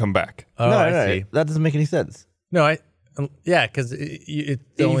 and then you can come back. Oh, no, I see. that doesn't make any sense. No, because it's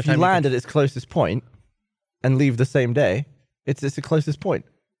the only If time you land at its closest point and leave the same day, it's the closest point.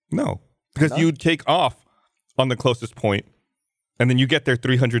 No, because you take off on the closest point, and then you get there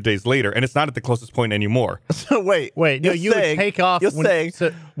 300 days later, and it's not at the closest point anymore. So wait. no, you're you would take off. You're saying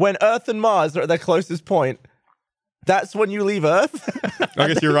when Earth and Mars are at their closest point, that's when you leave Earth? I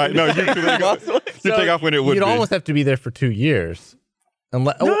guess you're right. No, you take off when it would You'd be. almost have to be there for 2 years,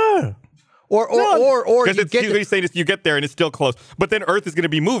 unless No. or Because he's saying is you get there and it's still close, but then Earth is going to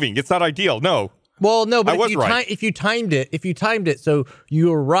be moving. It's not ideal. No. Well, no, but I was right. if you timed it, so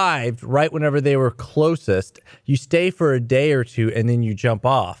you arrived right whenever they were closest, you stay for a day or two, and then you jump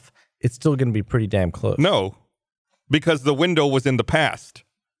off. It's still going to be pretty damn close. No, because the window was in the past.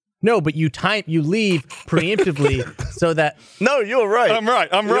 No, but you leave preemptively so that No, you're right. I'm right.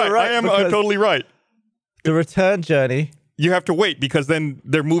 I'm You're right. I am because totally right. The return journey. You have to wait because then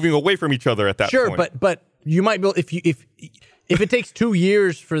they're moving away from each other at that sure, point. but you might be able, if it takes 2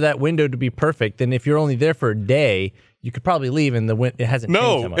 years for that window to be perfect, then if you're only there for a day, you could probably leave and it hasn't changed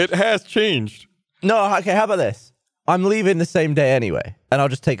that No, much. it has changed. No, okay, how about this? I'm leaving the same day anyway, and I'll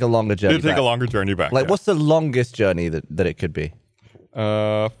just take a longer journey It'll take back. a longer journey back. Like, yeah. what's the longest journey that it could be?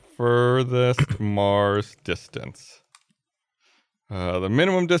 Furthest Mars distance. The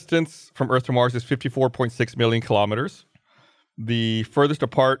minimum distance from Earth to Mars is 54.6 million kilometers. The furthest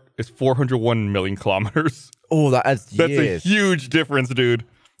apart is 401 million kilometers. Oh, that's That's years. a huge difference, dude.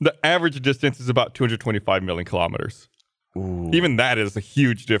 The average distance is about 225 million kilometers. Even that is a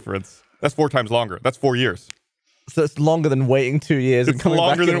huge difference. That's 4 times longer. That's 4 years. So it's longer than waiting 2 years and It's coming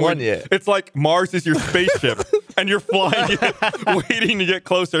longer back in than 1 year. It's like Mars is your spaceship, and you're flying it, waiting to get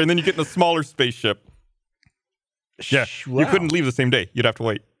closer, and then you get in a smaller spaceship. Yeah, you Wow. couldn't leave the same day. You'd have to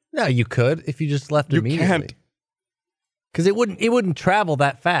wait. No, you could if you just left You immediately. can't. Because it wouldn't travel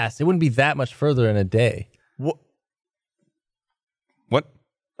that fast. It wouldn't be that much further in a day. What? What?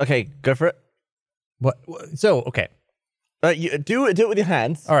 Okay, go for it. What? So okay, You do it with your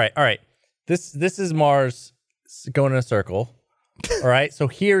hands. all right. This is Mars going in a circle. All right. So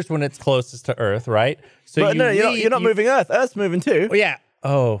here's when it's closest to Earth, right? So But no, you're not moving Earth. Earth's moving too. Oh, yeah.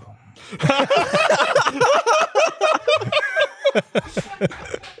 Oh.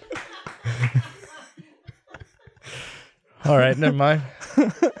 All right. Never mind.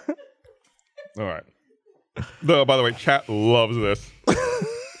 All right. By the way, chat loves this.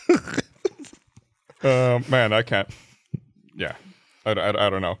 Man, I can't. Yeah, I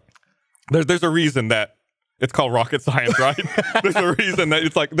don't know. There's a reason that it's called rocket science, right? There's a reason that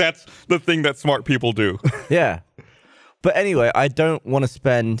it's like that's the thing that smart people do. Yeah. But anyway, I don't want to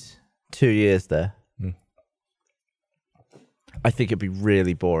spend 2 years there. I think it'd be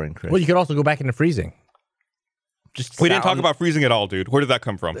really boring, Chris. Well, you could also go back into freezing. Just We didn't sat talk on- about freezing at all, dude. Where did that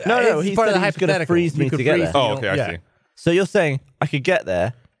come from? No, It's he part of said the he was going to hypothetical. freeze me You could to get freeze- there. Oh, okay, I Yeah. see. So you're saying I could get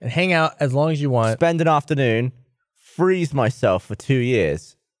there, And hang out as long as you want. spend an afternoon, freeze myself for 2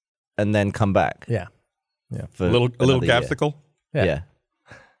 years, and then come back. Yeah. For A little another year. capsicle. Yeah.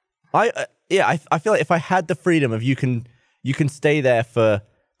 Yeah. I feel like if I had the freedom of you can you can stay there for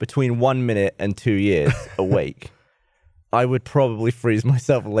between 1 minute and 2 years awake, I would probably freeze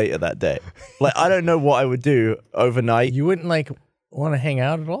myself later that day. Like, I don't know what I would do overnight. You wouldn't like want to hang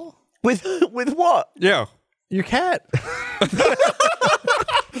out at all? With what? Yeah. Your cat.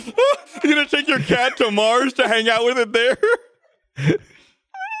 You're gonna take your cat to Mars to hang out with it there?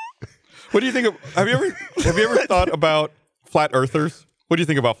 What do you think of? Have you ever thought about flat earthers? What do you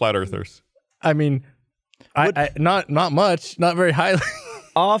think about flat earthers? I mean, I not much, not very highly.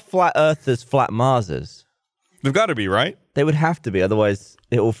 Are flat earthers flat Marsers? They've got to be, right? They would have to be, otherwise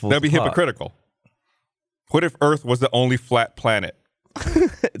it all falls That'd be apart. hypocritical. What if Earth was the only flat planet?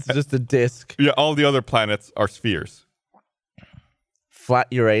 It's just a disc. Yeah, all the other planets are spheres. Flat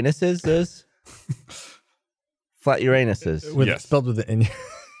Uranuses? Flat Uranuses. With Yes. spelled with the N.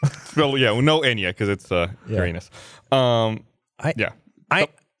 Well, yeah, no Enya because it's Uranus. Yeah.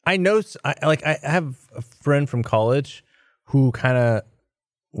 I know. I have a friend from college who kind of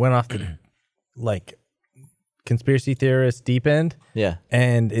went off the like conspiracy theorist deep end. Yeah.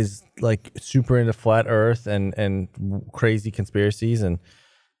 And is like super into flat Earth and crazy conspiracies and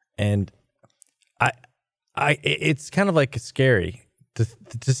I it's kind of like scary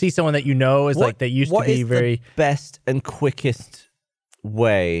to see someone that you know is like that used to What be is very the best and quickest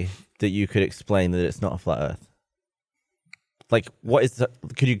way that you could explain that it's not a flat Earth? Like, what is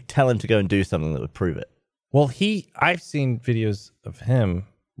could you tell him to go and do something that would prove it? well. I've seen videos of him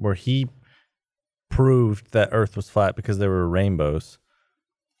where he proved that Earth was flat because there were rainbows.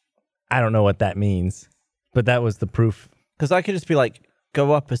 I don't know what that means, but that was the proof. Because I could just be like,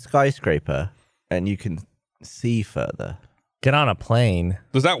 go up a skyscraper and you can see further. Get on a plane.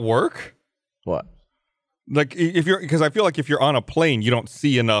 Does that work? What? Like, because I feel like if you're on a plane, you don't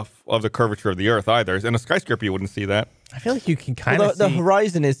see enough of the curvature of the Earth either. In a skyscraper, you wouldn't see that. I feel like you can kind Well, of the see.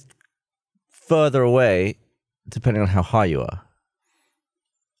 horizon is further away depending on how high you are.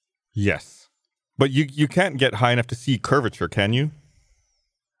 Yes, but you can't get high enough to see curvature, can you?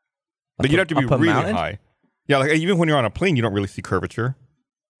 Like, you'd have to be up a really mountain? high. Yeah, like even when you're on a plane, you don't really see curvature.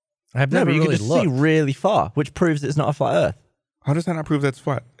 I've No, never but you really can just looked. see really far, which proves it's not a flat Earth. How does that not prove that's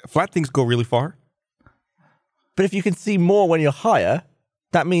flat? Flat things go really far. But if you can see more when you're higher,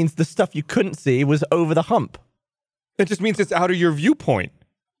 that means the stuff you couldn't see was over the hump. It just means it's out of your viewpoint.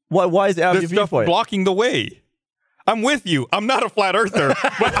 Why is it out of There's your stuff viewpoint? blocking the way. I'm with you. I'm not a flat earther,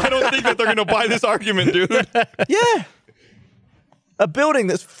 but I don't think that they're going to buy this argument, dude. Yeah. A building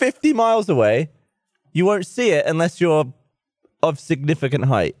that's 50 miles away, you won't see it unless you're of significant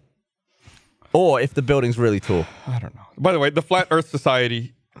height. Or if the building's really tall. I don't know. By the way, the Flat Earth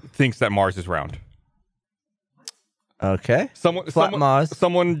Society thinks that Mars is round. Okay.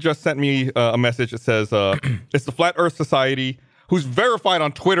 Someone just sent me a message that says it's the Flat Earth Society, who's verified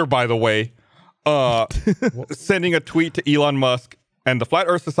on Twitter, by the way, sending a tweet to Elon Musk, and the Flat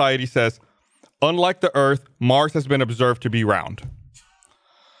Earth Society says, unlike the Earth, Mars has been observed to be round.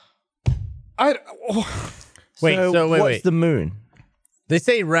 Wait, so wait, what's wait. the moon? They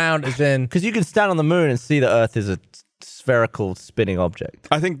say round as in Because you can stand on the moon and see the Earth is a spherical spinning object.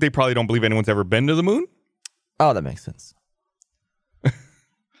 I think they probably don't believe anyone's ever been to the moon. Oh, that makes sense.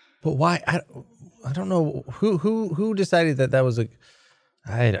 But why? I don't know who decided that was a.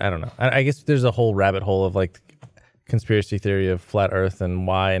 I don't know. I guess there's a whole rabbit hole of like conspiracy theory of flat Earth and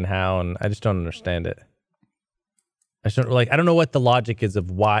why and how, and I just don't understand it. I don't know what the logic is of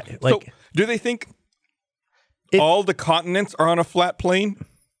why. Like, So, do they think all the continents are on a flat plane?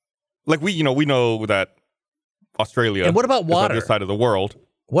 Like we know that Australia. And what about is water? on this side of the world.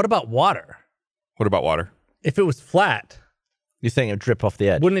 what about water? What about water? If it was flat, You're saying it would drip off the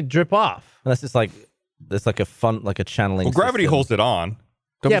edge. wouldn't it drip off? Unless it's like a channeling. Well, gravity system. holds it on.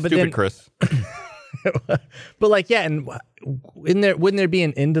 Don't Yeah, be but stupid, then- Chris. But like, yeah, and wouldn't there be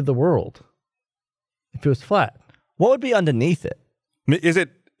an end of the world if it was flat? What would be underneath it? Is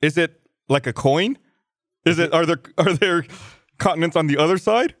it like a coin? Are there continents on the other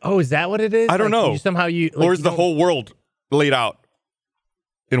side, Oh, is that what it is? I don't Like, know. You somehow you like, or is you the don't- whole world laid out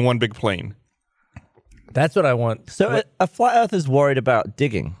in one big plane? That's what I want. So a flat Earth is worried about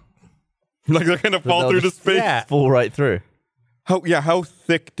digging. Like they're gonna fall they'll through to just- space? Yeah. Fall right through. How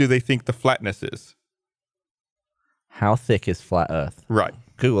thick do they think the flatness is? How thick is flat Earth? Right.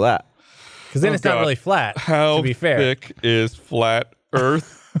 Google that. Because then Oh, it's not God. really flat. How to be fair, thick is flat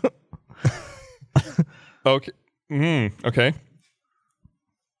Earth? Okay. Okay.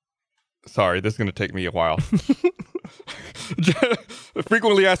 Sorry, this is going to take me a while.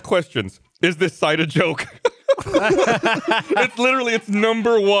 Frequently asked questions. Is this site a joke? It's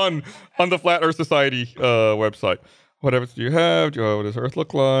number one on the Flat Earth Society website. What evidence do you have? What does Earth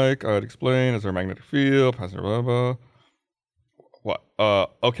look like? I'd explain. Is there a magnetic field? Blah, blah, blah.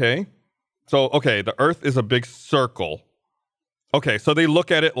 Okay. So, okay, the Earth is a big circle. Okay, so they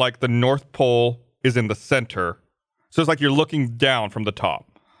look at it like the North Pole is in the center. So it's like you're looking down from the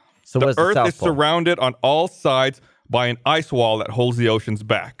top. So The where's Earth the is South Pole? surrounded on all sides by an ice wall that holds the oceans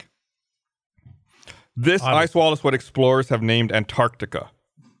back. This ice wall is what explorers have named Antarctica.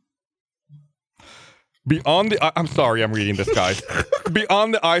 Beyond the... I'm sorry, I'm reading this, guys.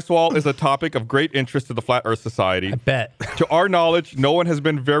 Beyond the ice wall is a topic of great interest to the Flat Earth Society. I bet. To our knowledge, no one has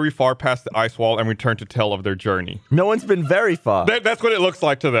been very far past the ice wall and returned to tell of their journey. No one's been very far. That's what it looks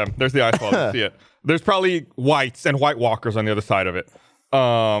like to them. There's the ice wall. You see it. There's probably whites and white walkers on the other side of it.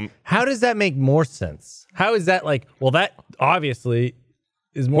 How does that make more sense? How is that like? Well, that obviously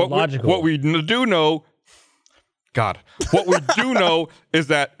is more logical. What we do know, what we do know is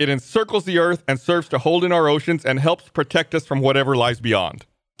that it encircles the Earth and serves to hold in our oceans and helps protect us from whatever lies beyond.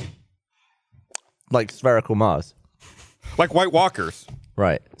 Like spherical Mars. Like white walkers.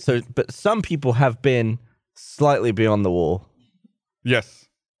 Right. So, but some people have been slightly beyond the wall. Yes.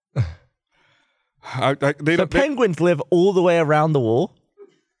 They So don't. penguins live all the way around the wall?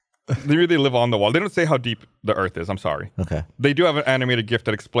 They really live on the wall. They don't say how deep the Earth is. I'm sorry. Okay. They do have an animated GIF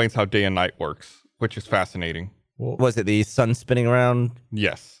that explains how day and night works, which is fascinating. Was it the sun spinning around?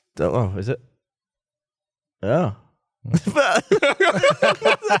 Yes. Oh, is it? Oh.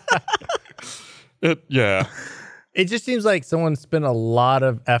 Yeah. It just seems like someone spent a lot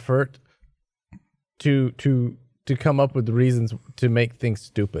of effort to come up with reasons to make things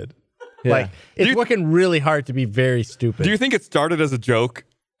stupid. Yeah. Like it's working really hard to be very stupid. Do you think it started as a joke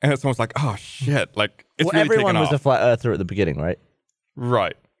and someone's like, oh shit, like it's Well, really everyone taken was off. a flat earther at the beginning, right?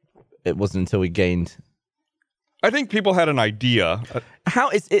 Right. It wasn't until we gained. I think people had an idea. How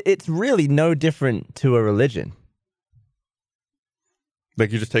is it? It's really no different to a religion.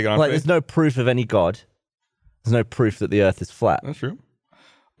 Like you just take it on Like, faith. there's no proof of any god. There's no proof that the Earth is flat. That's true.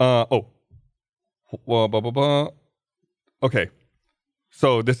 Well, blah, blah, blah. Okay.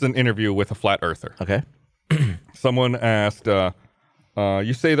 So this is an interview with a flat earther. Okay. Someone asked,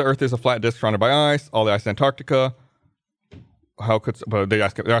 you say the Earth is a flat disk surrounded by ice, all the ice in Antarctica. How could... But they're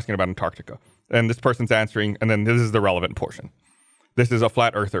asking about Antarctica. And this person's answering, and then this is the relevant portion. This is a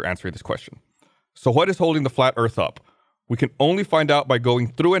flat earther answering this question. So what is holding the flat Earth up? We can only find out by going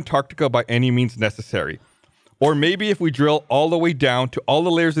through Antarctica by any means necessary. Or maybe if we drill all the way down to all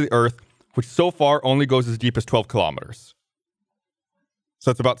the layers of the Earth, which so far only goes as deep as 12 kilometers. So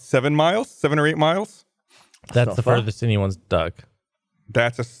it's about 7 or 8 miles. That's not the far. furthest anyone's dug?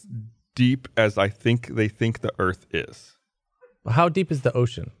 That's as deep as I think they think the Earth is. How deep is the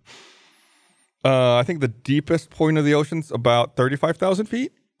ocean? I think the deepest point of the ocean's about 35,000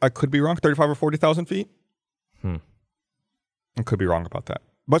 feet. I could be wrong, 35 or 40,000 feet. I could be wrong about that.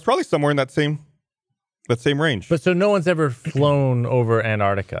 But it's probably somewhere in that same range. But so no one's ever flown over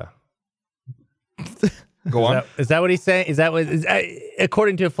Antarctica. Go on. Is that what he's saying? Is that what?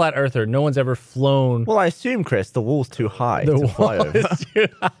 According to a flat earther, no one's ever flown. Well, I assume, Chris, the wall's too high The to fly wall over. is too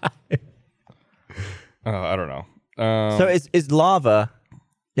high. I don't know. So is lava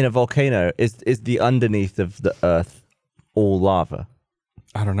in a volcano, is the underneath of the Earth all lava?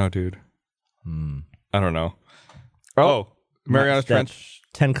 I don't know, dude. I don't know. Oh, Mariana Max depth, Trench.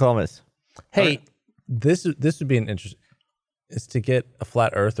 10 kilometers. Hey, this would be an interest. Is to get a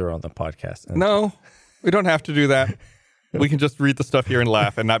flat earther on the podcast. And No, we don't have to do that. We can just read the stuff here and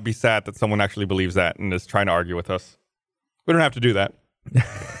laugh and not be sad that someone actually believes that and is trying to argue with us. We don't have to do that.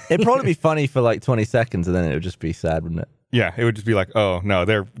 It'd probably be funny for like 20 seconds and then it would just be sad, wouldn't it? Yeah, it would just be like, oh, no,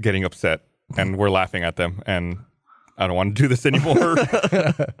 they're getting upset and we're laughing at them and I don't want to do this anymore.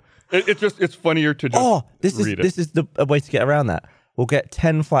 It's funnier to just read it. This is a way to get around that. We'll get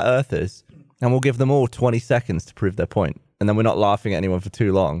 10 flat earthers and we'll give them all 20 seconds to prove their point. And then we're not laughing at anyone for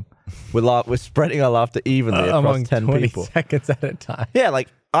too long. We're spreading our laughter evenly across among 10 20 people. seconds at a time. Yeah, like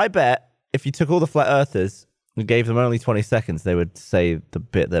I bet if you took all the flat earthers and gave them only 20 seconds, they would say the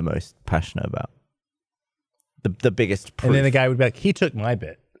bit they're most passionate about. The biggest proof. And then the guy would be like, "He took my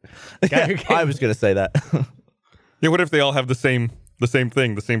bit." The guy who came- I was going to say that. Yeah, what if they all have the same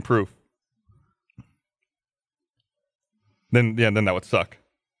thing, the same proof? Then that would suck.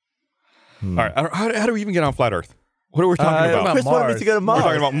 All right, how do we even get on flat Earth? What are we talking about? Chris wanted me to go to We're Mars.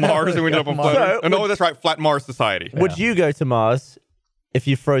 talking about Mars and we ended up on Mars. flat Earth. So, No, that's right, Flat Mars Society. Would you go to Mars if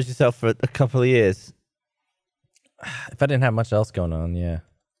you froze yourself for a couple of years? If I didn't have much else going on, yeah.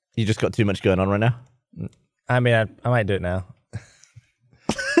 You just got too much going on right now? I mean, I might do it now.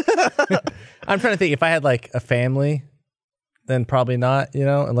 I'm trying to think. If I had like a family, then probably not. You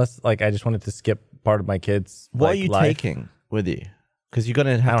know, unless like I just wanted to skip part of my kids. What like, are you life. taking with you? Because you're going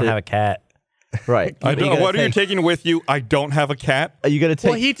to I have don't to... have a cat. Right. What are you taking with you? I don't have a cat. Are you going to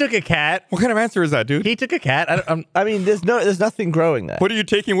take? Well, he took a cat. What kind of answer is that, dude? He took a cat. I mean, there's nothing growing there. What are you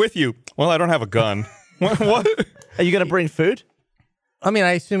taking with you? Well, I don't have a gun. What? Are you going to bring food? I mean,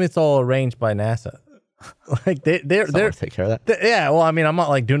 I assume it's all arranged by NASA. Like they're Someone take care of that. yeah. Well, I mean, I'm not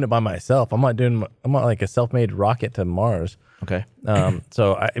like doing it by myself. I'm not like a self-made rocket to Mars. Okay.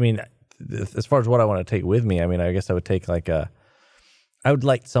 So I mean, as far as what I want to take with me, I mean, I guess I would take I would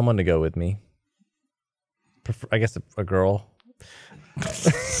like someone to go with me. I guess a girl.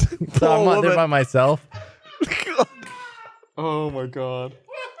 So I'm not there by myself. Oh my god.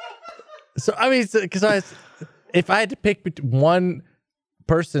 So I mean, because if I had to pick one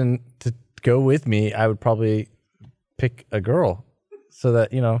person to go with me, I would probably pick a girl, so that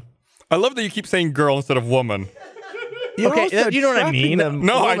I love that you keep saying girl instead of woman. You're okay, also you know what I trapping mean? them.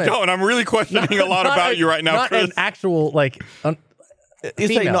 No, Woman. I don't. I'm really questioning a lot about you right now, not Chris. an actual You're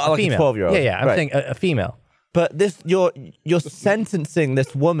saying not like female. a 12-year-old. Yeah, I'm Right. saying a female. But you're sentencing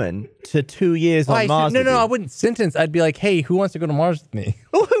this woman to 2 years on Mars. No, I wouldn't sentence. I'd be like, hey, who wants to go to Mars with me?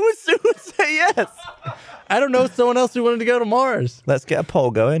 Who would say yes? I don't know someone else who wanted to go to Mars. Let's get a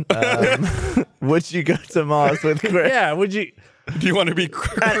poll going. Would you go to Mars with Chris? Yeah, would you? Do you want to be And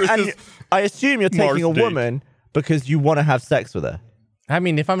Chris's? I assume you're taking Mars a date. woman because you want to have sex with her. I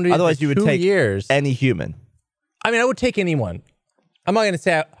mean, if I'm going to do Otherwise, it you for would 2 take years, any human. I mean, I would take anyone. I'm not going to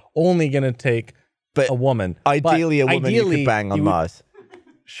say I'm only going to take But a woman. Ideally, But a woman you ideally, could bang on you would- Mars.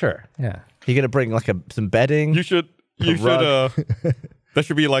 Sure. Yeah. You're gonna bring like some bedding. You should. rug. That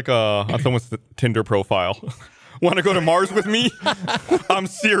should be like on someone's Tinder profile. Want to go to Mars with me? I'm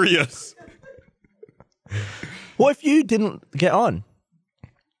serious. What if you didn't get on?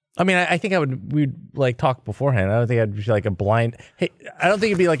 I mean, I think we'd like talk beforehand. I don't think I'd be like a blind. Hey, I don't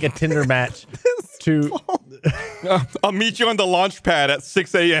think it'd be like a Tinder match to. I'll meet you on the launch pad at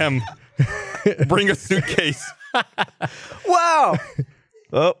 6 a.m. Bring a suitcase. Wow.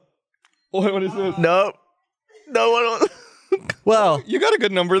 Oh What is this? no, no one. Well, You got a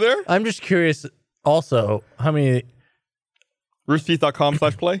good number there. I'm just curious. Also, how many?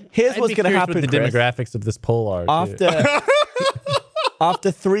 Roosterteeth.com/play. Here's I'd what's be gonna curious happen. what the Chris. demographics of this poll are. too.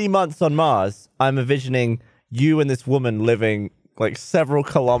 After 3 months on Mars, I'm envisioning you and this woman living like several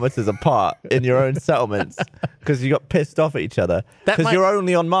kilometers apart in your own settlements because you got pissed off at each other That because might- you're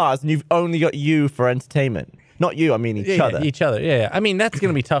only on Mars and you've only got you for entertainment. Not you, I mean each Yeah, other. each other. Yeah. I mean, that's going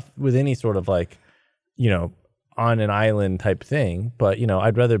to be tough with any sort of like, on an island type thing. But,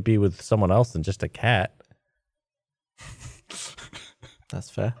 I'd rather be with someone else than just a cat, That's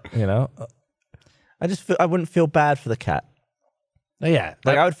fair. I wouldn't feel bad for the cat. Yeah.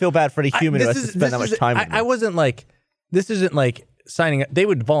 Like I would feel bad for any human who has to spend that much time with me. I wasn't like, this isn't like signing up. They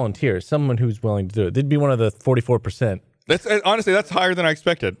would volunteer, someone who's willing to do it. They'd be one of the 44%. That's honestly that's higher than I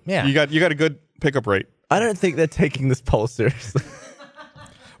expected. Yeah. You got a good pickup rate. I don't think they're taking this poll seriously.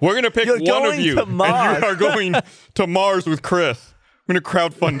 We're gonna pick You're one going of you, to and Mars. you are going to Mars with Chris. We're gonna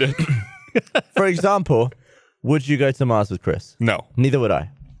crowdfund it. For example, would you go to Mars with Chris? No. Neither would I.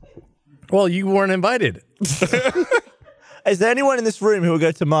 Well, you weren't invited. Is there anyone in this room who would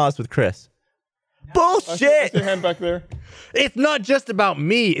go to Mars with Chris? Bullshit! Your hand back there. It's not just about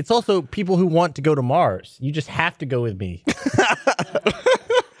me. It's also people who want to go to Mars. You just have to go with me.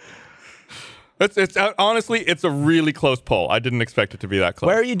 It's honestly, it's a really close poll. I didn't expect it to be that close.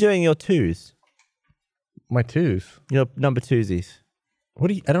 Where are you doing your twos? My tooth. Your number twosies? What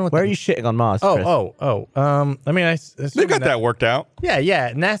do you? I don't know. What Where are that- you shitting on Mars, Chris? I mean, I They've got that worked out. Yeah.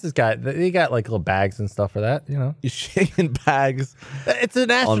 NASA's got. They got like little bags and stuff for that. You're shitting in bags. It's an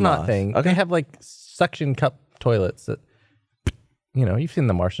astronaut Mars. thing. Okay. They have like suction cup toilets that. You've seen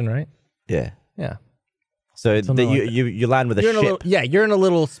The Martian, right? Yeah. Yeah. So Something like you land with a You're in a ship. little, yeah, you're in a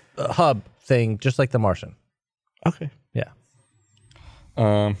little hub thing, just like The Martian. Okay. Yeah.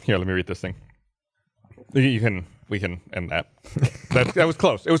 Here, let me read this thing. We can end that. That was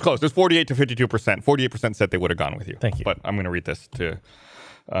close. It was close. It was 48 to 52%. 48% said they would have gone with you. Thank you. But I'm going to read this to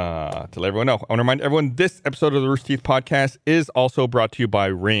let everyone know. I want to remind everyone this episode of the Rooster Teeth podcast is also brought to you by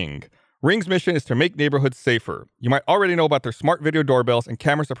Ring. Ring's mission is to make neighborhoods safer. You might already know about their smart video doorbells and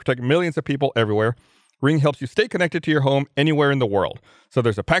cameras that protect millions of people everywhere. Ring helps you stay connected to your home anywhere in the world. So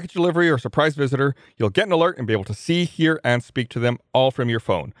there's a package delivery or surprise visitor, you'll get an alert and be able to see, hear, and speak to them all from your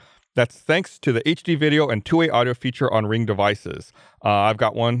phone. That's thanks to the HD video and two-way audio feature on Ring devices. I've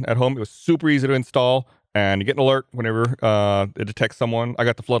got one at home. It was super easy to install, and you get an alert whenever it detects someone. I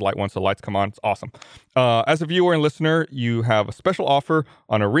got the floodlight one, so the lights come on. It's awesome. As a viewer and listener, you have a special offer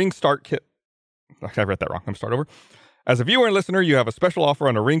on a Ring Start Kit. I read that wrong. Let me start over. As a viewer and listener, you have a special offer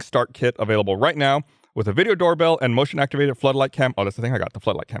on a Ring Start Kit available right now. with a video doorbell and motion-activated floodlight cam. Oh, that's the thing I got, the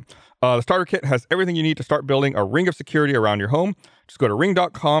floodlight cam. The starter kit has everything you need to start building a ring of security around your home. Just go to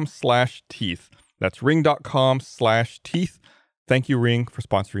ring.com/teeth. That's ring.com/teeth. Thank you, Ring, for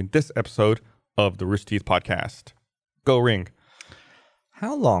sponsoring this episode of the Rooster Teeth podcast. Go Ring.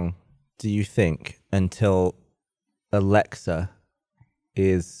 How long do you think until Alexa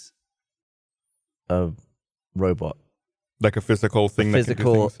is a robot? Like a physical thing that can do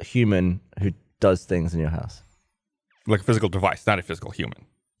Physical things? human who does things in your house. Like a physical device, not a physical human.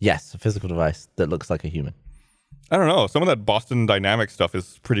 Yes, a physical device that looks like a human. I don't know. Some of that Boston Dynamics stuff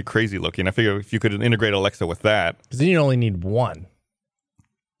is pretty crazy looking. I figure if you could integrate Alexa with that. Because then you only need one.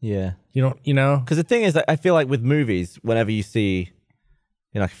 Yeah. You don't, you know? Because the thing is, I feel like with movies, whenever you see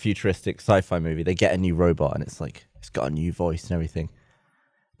like a futuristic sci-fi movie, they get a new robot and it's like, it's got a new voice and everything.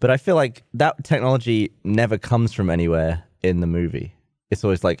 But I feel like that technology never comes from anywhere in the movie. It's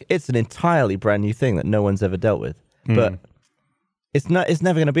always like, it's an entirely brand new thing that no one's ever dealt with. But it's never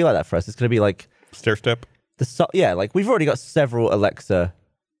going to be like that for us. It's going to be like Stair step. like we've already got several Alexa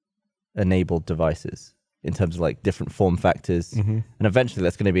enabled devices in terms of like different form factors. And eventually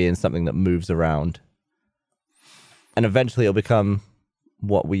that's going to be in something that moves around. And eventually it'll become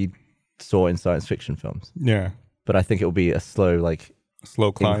what we saw in science fiction films. Yeah. But I think it will be a slow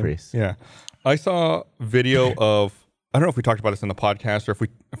Slow climb. increase. Yeah. I saw video of, I don't know if we talked about this in the podcast or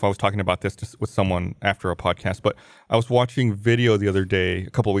if I was talking about this just with someone after a podcast, but I was watching video the other day,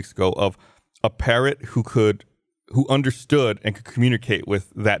 a couple of weeks ago, of a parrot who understood and could communicate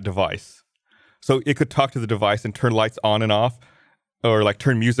with that device. So it could talk to the device and turn lights on and off, or like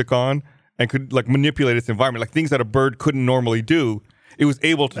turn music on, and could like manipulate its environment, like things that a bird couldn't normally do. It was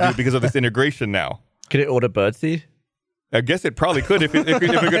able to do because of this integration now. Could it order birdseed? I guess it probably could if it could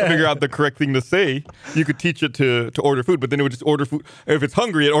figure out the correct thing to say. You could teach it to order food, but then it would just order food. If it's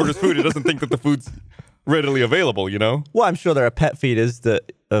hungry, it orders food. It doesn't think that the food's readily available, you know? Well, I'm sure there are pet feeders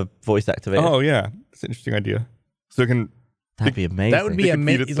that are voice activated. Oh, yeah. It's an interesting idea. So it can... That'd be amazing. That would be It could feed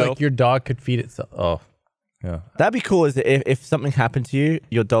amazing. itself. Like your dog could feed itself. Oh, yeah. That'd be cool. Is if something happened to you,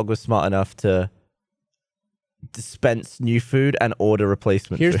 your dog was smart enough to dispense new food and order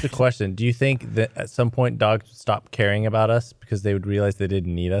replacement Here's food. the question. Do you think that at some point dogs would stop caring about us because they would realize they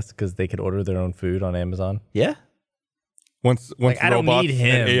didn't need us because they could order their own food on Amazon? Yeah. Once I don't robots need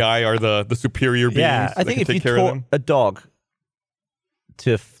him. and AI are the superior beings, Yeah, I they think can if take you care of taught them. a dog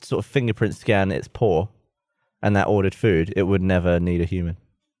to sort of fingerprint scan its paw and that ordered food, it would never need a human.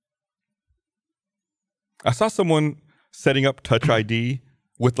 I saw someone setting up Touch ID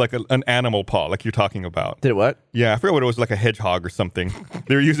with like an animal paw, like you're talking about. Did it work? Yeah, I forget what it was, like a hedgehog or something.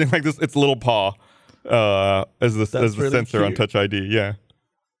 They were using like its little paw as the really sensor on cute. Touch ID. Yeah,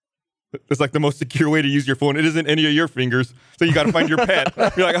 it's like the most secure way to use your phone. It isn't any of your fingers, so you got to find your pet.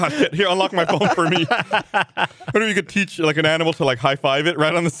 You're like, oh shit, here, unlock my phone for me. What if you could teach like an animal to like high five it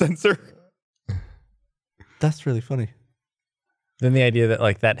right on the sensor? That's really funny. Then the idea that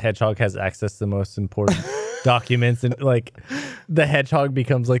like that hedgehog has access to the most important documents and like the hedgehog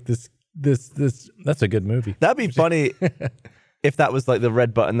becomes like this. That's a good movie. That'd be funny if that was like the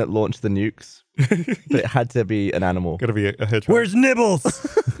red button that launched the nukes, but it had to be an animal. Got to be a hedgehog. Where's Nibbles?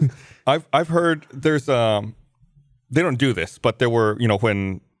 I've heard there's they don't do this, but there were, you know,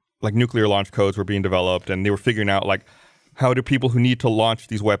 when like nuclear launch codes were being developed and they were figuring out like how do people who need to launch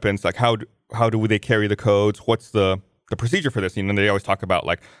these weapons, like how do they carry the codes? What's the procedure for this? You know, and they always talk about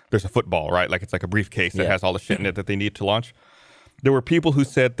like there's a football, right? Like it's like a briefcase that has all the shit in it that they need to launch. There were people who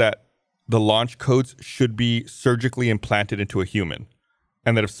said that the launch codes should be surgically implanted into a human,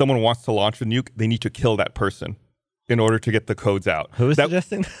 and that if someone wants to launch a nuke, they need to kill that person in order to get the codes out. Who is that,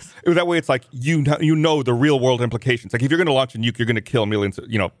 suggesting this? That way, it's like you know the real world implications. Like if you're going to launch a nuke, you're going to kill millions,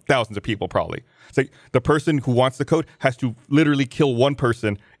 thousands of people probably. It's like the person who wants the code has to literally kill one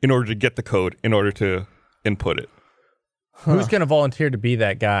person in order to get the code, in order to input it. Who's going to volunteer to be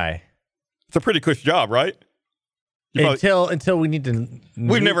that guy? It's a pretty cush job, right? You probably- Until we need to.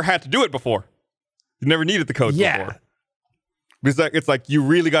 we've never had to do it before. You never needed the codes before. Because it's like you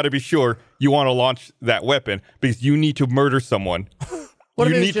really got to be sure you want to launch that weapon because you need to murder someone. What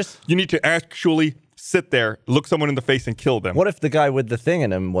you if need it's just you need to actually sit there, look someone in the face, and kill them. What if the guy with the thing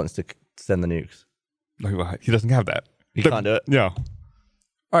in him wants to send the nukes? He doesn't have that. He can't do it. Yeah. all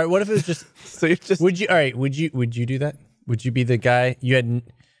right? What if it was just? So you just Would you? All right. Would you do that? Would you be the guy? You had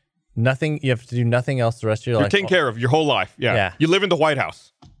nothing. You have to do nothing else the rest of your You're life. taken care of your whole life. Yeah. Yeah. You live in the White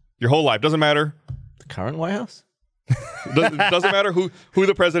House. Your whole life. Doesn't matter. the current White House? Doesn't matter who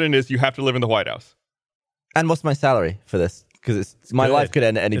the president is. You have to live in the White House. And what's my salary for this? Because my Good. life could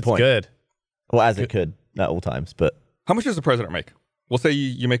end at any It's point. good. Well, as it could at all times, but How much does the president make? We'll say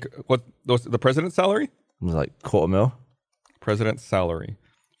you make what's the president's salary? It was like $250,000. President's salary,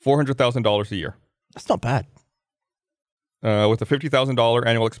 $400,000 a year. That's not bad. With a $50,000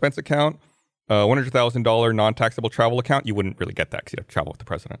 annual expense account, $100,000 non-taxable travel account, you wouldn't really get that because you have to travel with the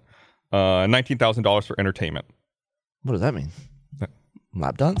president. $19,000 for entertainment. What does that mean?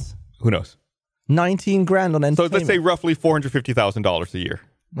 Lap dance? Who knows? 19 grand on So entertainment. let's say roughly $450,000 a year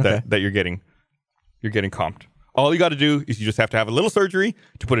Okay. that you're getting comped. All you got to do is you just have to have a little surgery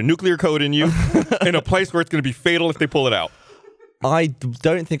to put a nuclear code in you in a place where it's going to be fatal if they pull it out. I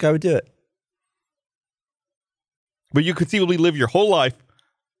don't think I would do it. But you conceivably live your whole life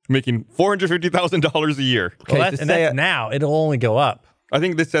making $450,000 a year. Okay, Well, to and say that's now. It'll only go up. I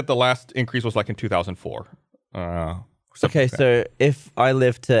think they said the last increase was like in 2004. Okay, so if I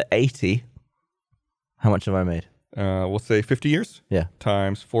live to 80, how much have I made? We'll say 50 years Yeah.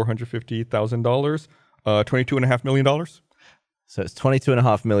 times $450,000, $22.5 million. So it's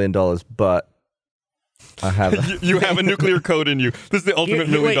 $22.5 million, but I have... You have a nuclear code in you. This is the ultimate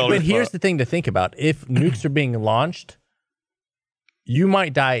 $1 million. But here's spot. the thing to think about. If nukes are being launched, you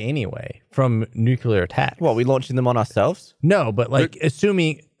might die anyway from nuclear attack. What, are we launching them on ourselves? No, but like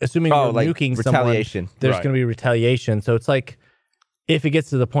assuming Oh, we're like nuking retaliation. someone, there's Right. going to be retaliation. So it's like if it gets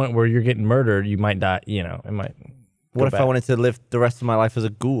to the point where you're getting murdered, you might die. You know, it might. What go if back. I wanted to live the rest of my life as a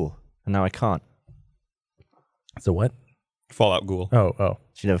ghoul, and now I can't? So what? Fallout Ghoul. Oh,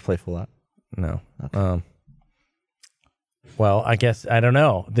 Did you never play Fallout? no. Well, I guess I don't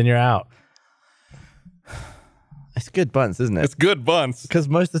know. Then you're out. It's good buns, isn't it? It's good buns. Because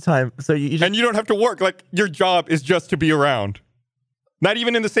most of the time, so you just... And you don't have to work. Like, your job is just to be around. Not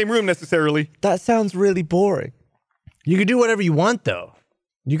even in the same room necessarily. That sounds really boring. You can do whatever you want, though.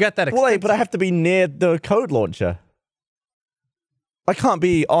 You got that. Wait, but I have to be near the code launcher. I can't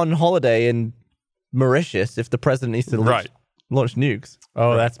be on holiday in Mauritius if the president needs to launch nukes.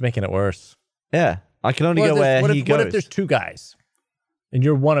 Oh, that's making it worse. Yeah, I can only go where he goes. What if there's two guys, and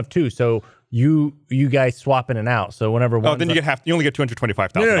you're one of two? So you guys swap in and out. So whenever one. Oh, then you only get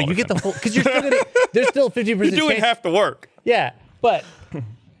 $225,000. No, you get the full because you're still gonna. There's still 50%. You're doing half the work. Yeah, but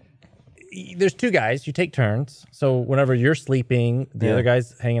there's two guys. You take turns. So whenever you're sleeping, the other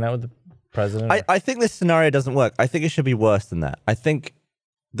guy's hanging out with the president. I think this scenario doesn't work. I think it should be worse than that. I think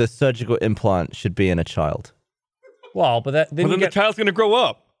the surgical implant should be in a child. well, but then Well, you then the get. child's going to grow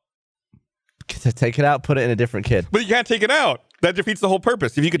up. To take it out, put it in a different kid. But you can't take it out. That defeats the whole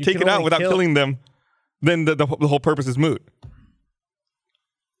purpose. If you could You take can it out only without kill- killing them, then the whole purpose is moot.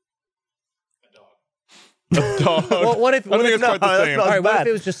 A dog. Well, what if? I don't think it's quite the that's same. not- all right, what bad. if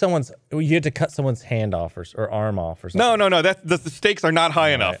it was just someone's? You had to cut someone's hand off or arm off or something. No. The stakes are not high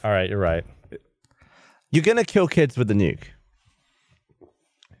enough. All right, you're right. You're gonna kill kids with the nuke.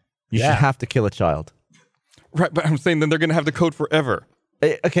 You Yeah. should have to kill a child. Right, but I'm saying then they're going to have the code forever.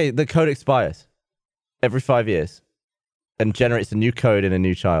 Okay, the code expires every 5 years and generates a new code in a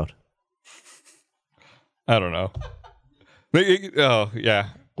new child. I don't know. Oh, yeah.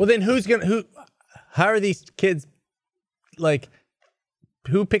 Well, then who? How are these kids? Like,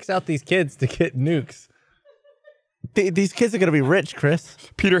 who picks out these kids to get nukes? These kids are gonna be rich, Chris.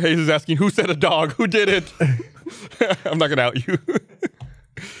 Peter Hayes is asking, who said a dog? Who did it? I'm not going to out you.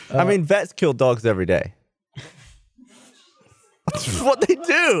 I mean, vets kill dogs every day. That's what they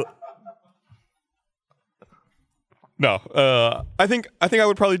do. No. I think I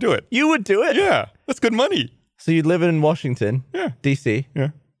would probably do it. You would do it. Yeah. That's good money. So you'd live in Washington, Yeah. D.C. Yeah.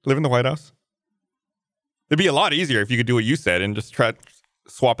 Live in the White House. It'd be a lot easier if you could do what you said and just try to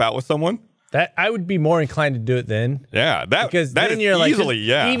swap out with someone. That I would be more inclined to do it then. Yeah. Because that then is you're like, easily,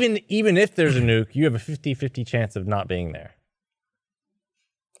 yeah. Even if there's a nuke, you have a 50-50 chance of not being there.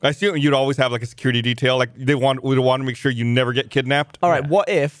 I assume you'd always have like a security detail. Like would want to make sure you never get kidnapped. All right, what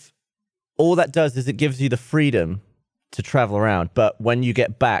if all that does is it gives you the freedom to travel around, but when you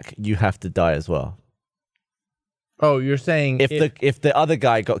get back, you have to die as well? Oh, you're saying If the other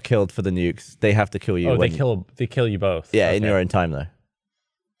guy got killed for the nukes, they have to kill you. oh they when- kill you both. Yeah, in Okay. your own time though.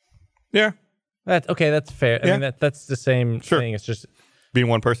 Yeah. That's okay. That's fair. I Yeah. mean that's the same Sure. thing. It's just Being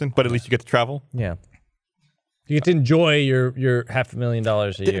one person, but at least you get to travel. yeah. You get to enjoy your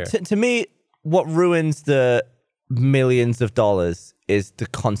 $500,000 a year. To me, what ruins the millions of dollars is the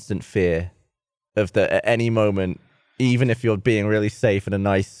constant fear of that at any moment, even if you're being really safe in a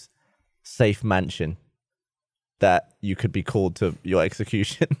nice, safe mansion, that you could be called to your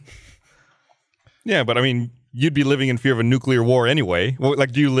execution. Yeah, but I mean, you'd be living in fear of a nuclear war anyway. Well,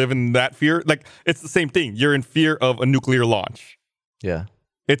 like, do you live in that fear? Like, it's the same thing. You're in fear of a nuclear launch. Yeah.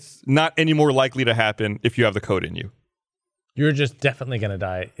 It's not any more likely to happen if you have the code in you. You're just definitely gonna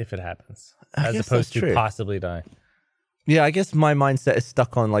die if it happens, as guess opposed that's to true. possibly die. Yeah, I guess my mindset is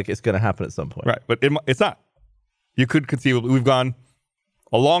stuck on like it's going to happen at some point. Right, but it's not. You could conceivably, we've gone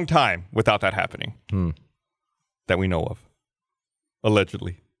a long time without that happening that we know of.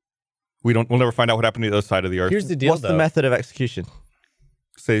 Allegedly. We'll never find out what happened to the other side of the earth. Here's the deal, What's though. the method of execution?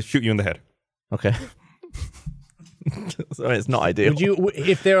 Say, shoot you in the head. Okay. So it's not ideal. Would you,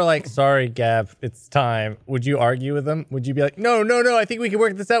 if they were like, sorry, Gav, it's time, would you argue with them? Would you be like, no, I think we can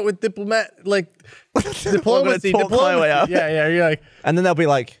work this out with diplomacy. talk my way out. Yeah, you're like, And then they'll be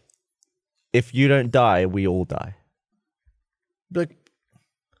like, if you don't die, we all die.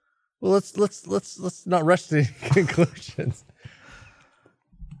 well, let's not rush to conclusions.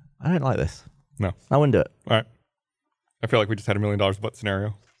 I don't like this. No. I wouldn't do it. All right. I feel like we just had $1 million butt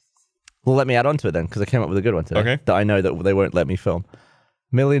scenario. Well, let me add on to it then, because I came up with a good one today. Okay. That I know that they won't let me film. $1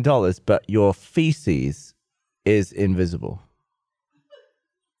 million, but your feces is invisible.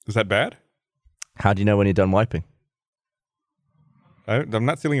 Is that bad? How do you know when you're done wiping? I'm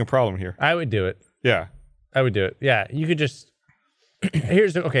not seeing a problem here. I would do it. Yeah. I would do it. Yeah, you could just.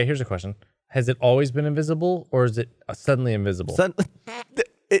 Here's a question: has it always been invisible, or is it suddenly invisible?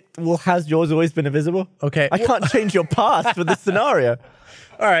 Has yours always been invisible? Okay, I can't change your past for this scenario.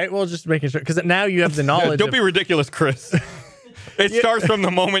 All right, well, just making sure because now you have the knowledge. Don't be ridiculous, Chris. It starts from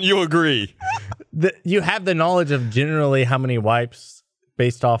the moment you agree. You have the knowledge of generally how many wipes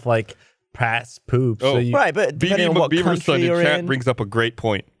based off like past poop. Oh, so you, Right, but depending on what Beaver's son country in you're chat in. brings up a great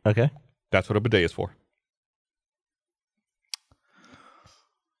point. Okay. That's what a bidet is for.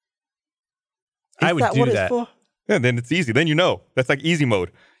 I would Is that do what that. it's for? Yeah, then it's easy. Then you know. That's like easy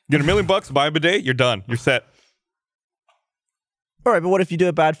mode. You get $1 million, buy a bidet, you're done. You're set. All right, but what if you do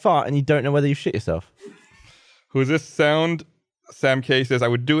a bad fart and you don't know whether you shit yourself? Who is this sound? Sam K says, I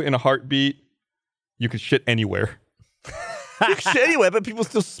would do it in a heartbeat. You could shit anywhere. You can shit anywhere, but people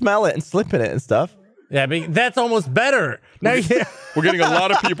still smell it and slip in it and stuff. Yeah, but that's almost better. Now, We're getting a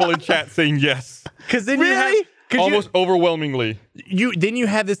lot of people in chat saying yes. because then Really? you have Almost overwhelmingly. you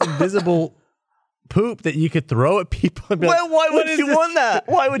have this invisible poop that you could throw at people. And be Well, like, why "What would is you this?" want that?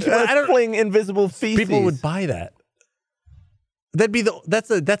 Why would you want I to don't- fling invisible feces? People would buy that. That'd be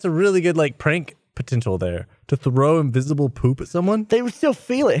that's a really good like prank potential there to throw invisible poop at someone. They would still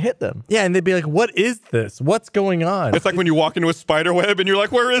feel it hit them. Yeah, and they'd be like, "What is this? What's going on?" It's like when you walk into a spider web and you're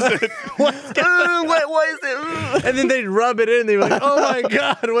like, where is it? What is it? And then they'd rub it in. They'd be like, "Oh my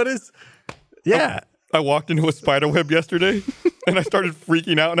god, what is?" Yeah, I walked into a spider web yesterday and I started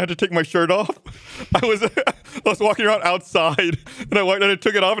freaking out and I had to take my shirt off. I was walking around outside and I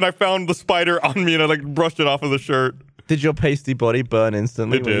took it off and I found the spider on me and I like brushed it off of the shirt. Did your pasty body burn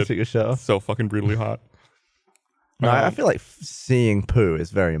instantly It when you did. took your shirt off? So fucking brutally hot. No, I feel like seeing poo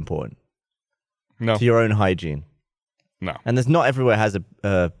is very important No, to your own hygiene. no. And there's not everywhere has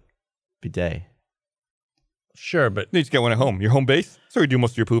a bidet. sure, but You just get one at home. Your home base? That's where you do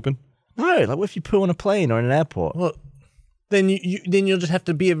most of your pooping. No, like what if you poo on a plane or in an airport? well, then you'll just have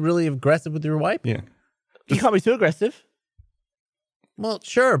to be really aggressive with your wipe. Yeah. You can't be too aggressive. Well,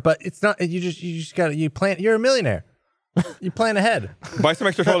 sure, but it's not. You just got to plan. You're a millionaire. You plan ahead. Buy some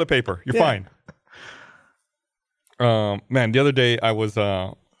extra toilet paper. You're fine. Man, the other day I was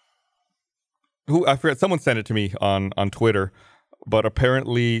I forget, someone sent it to me on Twitter, but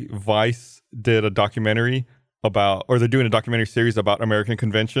apparently Vice did a documentary they're doing a documentary series about American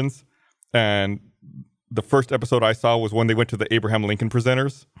conventions, and the first episode I saw was when they went to the Abraham Lincoln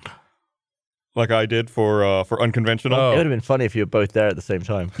presenters, like I did for Unconventional. Oh. It would have been funny if you were both there at the same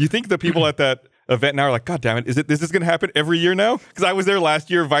time. You think the people at that event now are like, God damn it, is this going to happen every year now? Because I was there last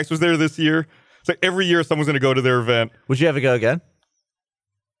year, Vice was there this year. It's like every year someone's going to go to their event. Would you ever go again?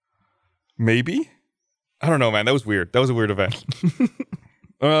 Maybe? I don't know, man. That was weird. That was a weird event.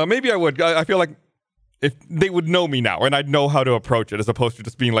 Maybe I would. I feel like if they would know me now and I'd know how to approach it as opposed to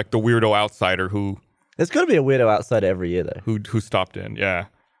just being like the weirdo outsider who There's got to be a weirdo outsider every year, though. who stopped in. Yeah.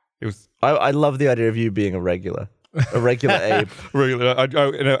 It was I love the idea of you being a regular Abe. regular.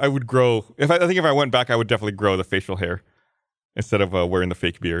 I would grow. I think if I went back, I would definitely grow the facial hair instead of wearing the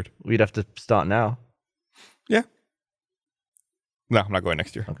fake beard. We'd have to start now. Yeah. No, I'm not going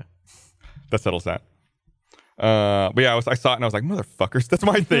next year. Okay. That settles that. But yeah, I saw it and I was like, motherfuckers, that's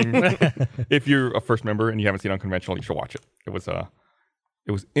my thing. If you're a first member and you haven't seen Unconventional, you should watch it. It was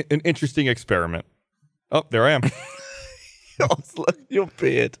an interesting experiment. Oh, there I am. Look, your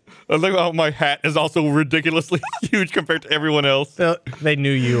beard. I like how my hat is also ridiculously huge compared to everyone else. So they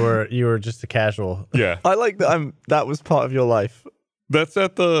knew you were just a casual. Yeah. I like that. That was part of your life. That's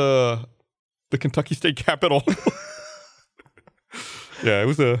at the Kentucky State Capitol. Yeah, it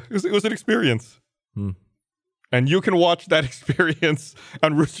was an experience. And you can watch that experience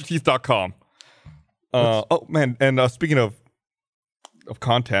on roosterteeth.com. Oh man, and speaking of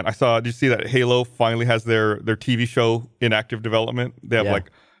content, did you see that Halo finally has their TV show in active development? They have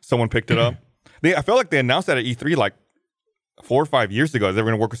like someone picked it up. I felt like they announced that at E3 like 4 or 5 years ago. They were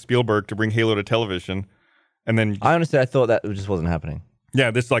going to work with Spielberg to bring Halo to television, and then I thought that just wasn't happening.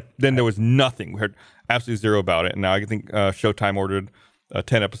 Yeah, then there was nothing. We heard absolutely zero about it, and now I think Showtime ordered a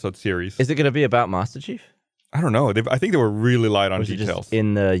 10-episode series. Is it going to be about Master Chief? I don't know. I think they were really light on Or is it details. just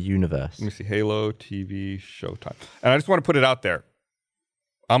in the universe? Let me see. Halo TV Showtime. And I just want to put it out there.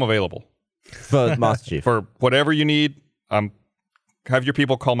 I'm available. For Master Chief. For whatever you need, have your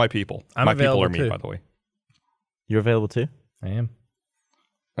people call my people. I'm my people available are me, too. by the way. You're available too? I am.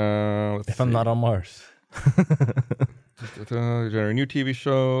 Let's If I'm see. not on Mars. A new TV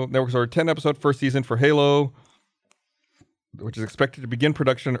show. Networks are 10-episode first season for Halo, which is expected to begin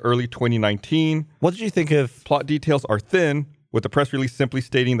production early 2019. What did you think of... Plot details are thin, with the press release simply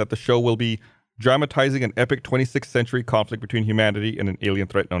stating that the show will be dramatizing an epic 26th century conflict between humanity and an alien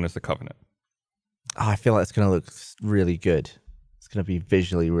threat known as the Covenant. Oh, I feel like it's going to look really good. It's going to be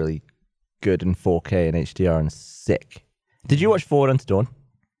visually really good in 4K and HDR and sick. Did you watch Forward Unto Dawn?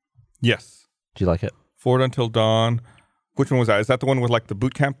 Yes. Do you like it? Forward Until Dawn. Which one was that? Is that the one with like the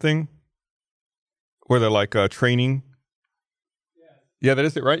boot camp thing? Where they're like training? Yeah, that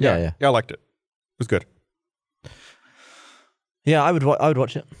is it, right? Yeah. Yeah, I liked it. It was good. Yeah, I would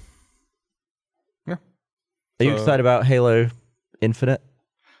watch it. Yeah. Are you excited about Halo Infinite?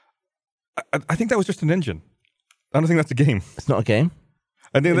 I think that was just an engine. I don't think that's a game. It's not a game?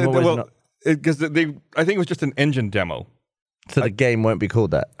 I think In what way is it not? because I think it was just an engine demo. So the game won't be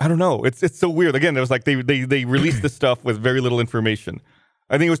called that? I don't know. It's so weird. Again, it was like they released this stuff with very little information.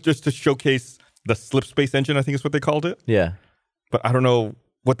 I think it was just to showcase the slip space engine, I think is what they called it. Yeah. But I don't know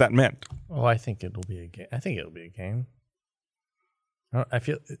what that meant. Oh, I think it'll be a game. I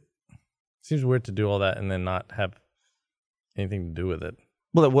feel it seems weird to do all that and then not have anything to do with it.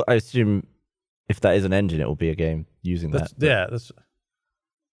 Well, I assume if that is an engine, it will be a game using that. That's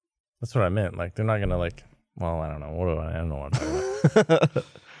what I meant. Like they're not gonna like. Well, I don't know. I don't know what I'm talking about.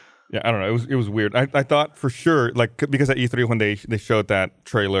 Yeah, I don't know. It was weird. I thought for sure, like, because at E3 when they showed that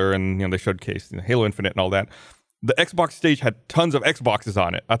trailer and they showcased Halo Infinite and all that, the Xbox stage had tons of Xboxes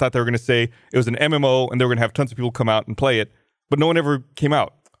on it. I thought they were going to say it was an MMO and they were going to have tons of people come out and play it, but no one ever came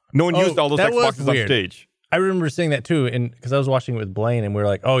out. No one used all those that was Xboxes on weird. stage. I remember seeing that too, and because I was watching it with Blaine, and we were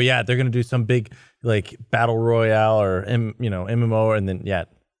like, "Oh yeah, they're gonna do some big like battle royale or MMO," and then Yeah,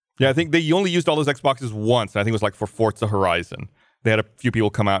 I think they only used all those Xboxes once. And I think it was like for Forza Horizon. They had a few people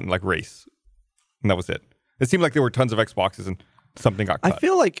come out and like race, and that was it. It seemed like there were tons of Xboxes and something got cut. I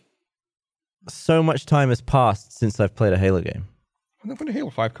feel like so much time has passed since I've played a Halo game. When did Halo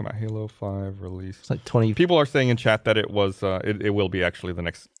 5 come out? Halo 5 release. It's like 20... People are saying in chat that it was it will be actually the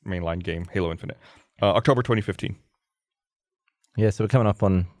next mainline game, Halo Infinite, October 2015. Yeah, so we're coming up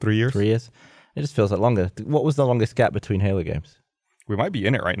on 3 years. 3 years. It just feels like longer. What was the longest gap between Halo games? We might be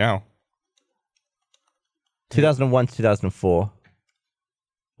in it right now. 2001 to 2004.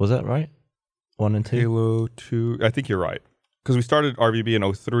 Was that right? 1 and 2? Halo 2. I think you're right because we started RVB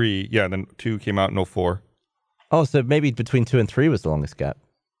in 03. Yeah, and then 2 came out in 04. Oh, so maybe between 2 and 3 was the longest gap.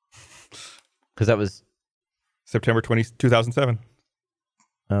 Because that was... September 2007.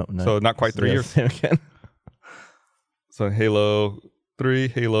 Oh, no. So not quite 3 years. Again. So Halo 3,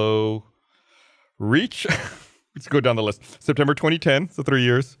 Halo Reach. Let's go down the list. September 2010, so 3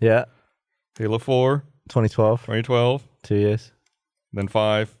 years. Yeah. Halo 4, 2012. 2012, 2 years. then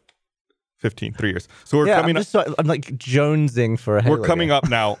 5, 15, 3 years. So we're Yeah, coming I'm like jonesing for a Halo we're coming game. up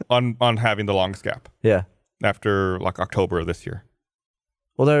now on having the longest gap Yeah. after like October of this year.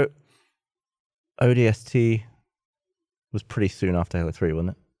 Although ODST was pretty soon after Halo 3,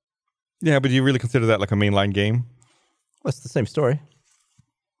 wasn't it? Yeah, but do you really consider that like a mainline game? Well, it's the same story.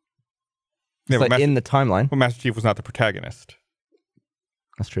 Yeah, It's but like in the timeline. well, Master Chief was not the protagonist.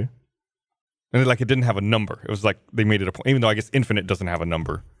 That's true. And it didn't have a number. It was like they made it a point, even though I guess Infinite doesn't have a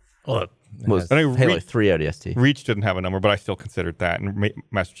number. well, Was I know Halo Re- 3 ODST. Reach didn't have a number, but I still considered that. And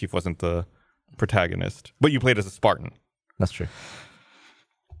Master Chief wasn't the protagonist. But you played as a Spartan. That's true.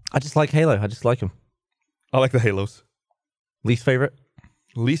 I just like Halo. I just like him. I like the Halos. Least favorite?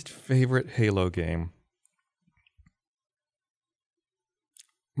 Least favorite Halo game?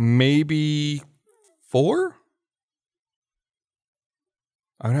 Maybe 4?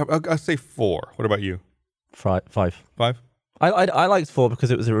 I'll say 4. What about you? 5. 5? I liked 4 because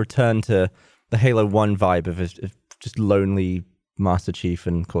it was a return to the Halo 1 vibe of just lonely Master Chief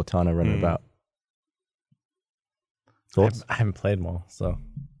and Cortana running about. Thoughts? I haven't played them all, so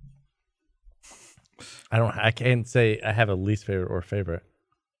I can't say I have a least favorite or favorite.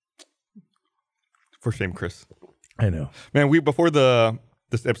 For shame, Chris. I know. Man, before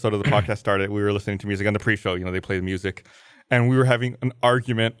this episode of the podcast started, we were listening to music on the pre-show. You know, they play the music, and we were having an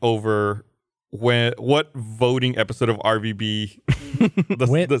argument over what voting episode of RVB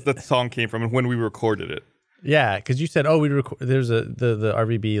the song came from and when we recorded it. Yeah, because you said, there's the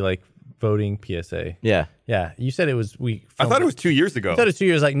RVB like voting PSA. Yeah. Yeah, you said it was I thought it was 2 years ago. I thought it was 2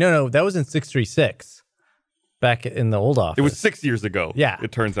 years. Like, no, that was in 636, back in the old office. It was 6 years ago. Yeah.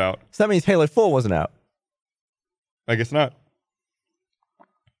 It turns out. So that means Halo 4 wasn't out. I guess not.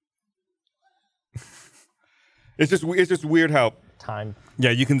 It's just weird how time. Yeah,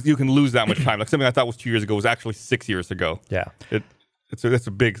 you can lose that much time. Like something I thought was 2 years ago was actually 6 years ago. Yeah. That's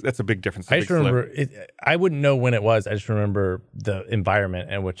a big difference. I just remember I wouldn't know when it was. I just remember the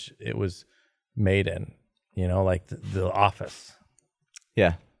environment in which it was made in. You know, like the office.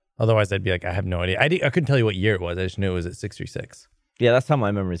 Yeah. Otherwise, I'd be like, I have no idea. I couldn't tell you what year it was. I just knew it was at 636. Yeah, that's how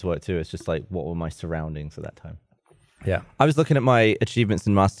my memories work too. It's just like, what were my surroundings at that time? Yeah. I was looking at my achievements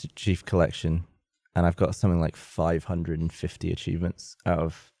in Master Chief Collection, and I've got something like 550 achievements out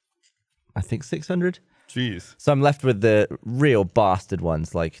of, I think, 600. Jeez. So I'm left with the real bastard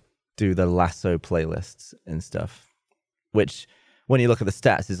ones, like do the lasso playlists and stuff, which when you look at the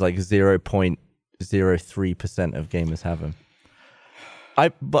stats is like 0.03% of gamers have them.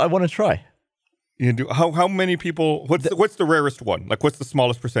 But I want to try. You do how many people? What's the rarest one? Like, what's the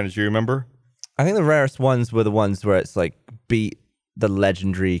smallest percentage? Do you remember? I think the rarest ones were the ones where it's like beat the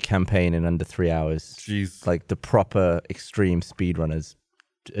legendary campaign in under 3 hours. Jeez. Like the proper extreme speedrunners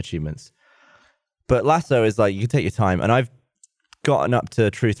achievements. But Lasso is like, you can take your time. And I've gotten up to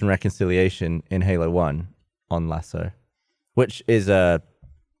Truth and Reconciliation in Halo 1 on Lasso, which is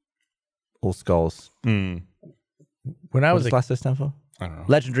all skulls. Mm. When I What was does Lasso stand for? I don't know.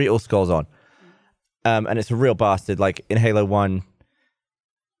 Legendary, all skulls on. And it's a real bastard. Like in Halo 1,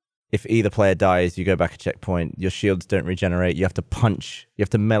 if either player dies, you go back a checkpoint. Your shields don't regenerate. You have to punch. You have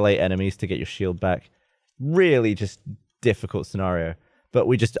to melee enemies to get your shield back. Really just difficult scenario. But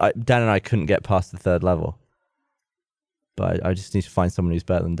Dan and I couldn't get past the 3rd level. But I just need to find someone who's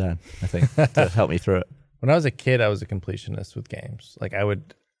better than Dan, I think, to help me through it. When I was a kid, I was a completionist with games. Like I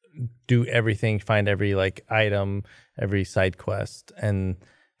would do everything, find every like item, every side quest, and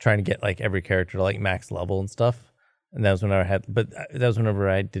trying to get like every character to like max level and stuff. And that was whenever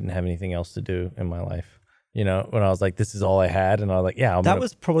I didn't have anything else to do in my life. You know, when I was like, this is all I had. And I was like, yeah. That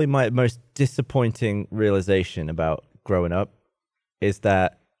was probably my most disappointing realization about growing up, is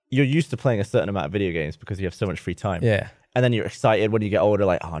that you're used to playing a certain amount of video games because you have so much free time. Yeah. And then you're excited when you get older,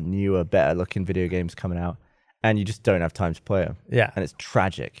 like, newer, better looking video games coming out. And you just don't have time to play them. Yeah. And it's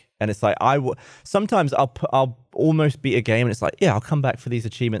tragic. And it's like, sometimes I'll almost beat a game and it's like, yeah, I'll come back for these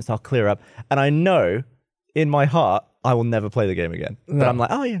achievements. I'll clear up. And I know in my heart, I will never play the game again. No. But I'm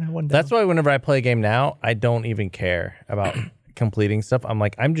like, one day. That's why whenever I play a game now, I don't even care about completing stuff. I'm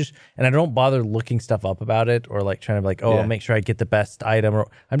like, and I don't bother looking stuff up about it or like trying to like, I'll make sure I get the best item. Or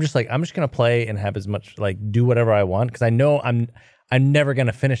I'm just going to play and have as much, like do whatever I want. Cause I know I'm never going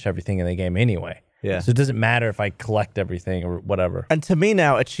to finish everything in the game anyway. Yeah. So it doesn't matter if I collect everything or whatever. And to me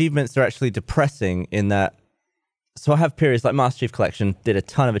now, achievements are actually depressing in that. So I have periods like Master Chief Collection, did a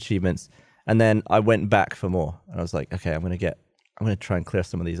ton of achievements. And then I went back for more. And I was like, okay, I'm going to try and clear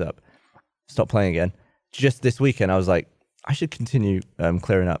some of these up. Stop playing again. Just this weekend, I was like, I should continue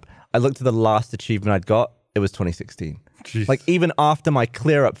clearing up. I looked at the last achievement I'd got. It was 2016. Jeez. Like even after my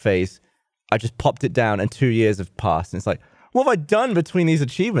clear up phase, I just popped it down and 2 years have passed. And it's like, what have I done between these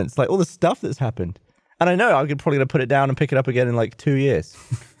achievements? Like all the stuff that's happened. And I know I'm probably going to put it down and pick it up again in like 2 years.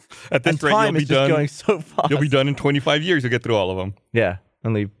 At this And rate, time you'll be is just done. going so fast. You'll be done in 25 years. You'll get through all of them. Yeah,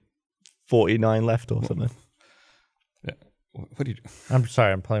 only 49 left or something. Yeah. What do you do? I'm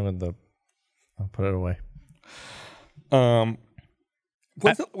sorry. I'm playing with I'll put it away.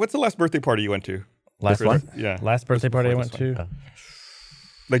 What's the last birthday party you went to? Last one? Yeah. Last birthday party I before went this to.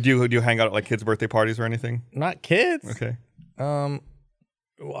 Like, do you hang out at like kids' birthday parties or anything? Not kids. Okay.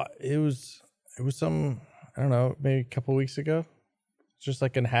 It was some, I don't know, maybe a couple weeks ago. It's just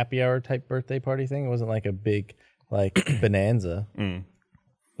like a happy hour type birthday party thing. It wasn't like a big like bonanza.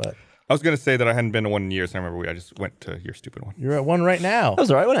 But I was gonna say that I hadn't been to one in years. And I remember I just went to your stupid one. you're at one right now. That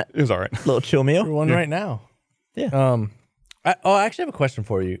was all right, wasn't it? It was all right. Little chill meal. You're one right now. Yeah. I actually have a question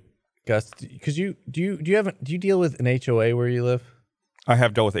for you, Gus. Because do you deal with an HOA where you live? I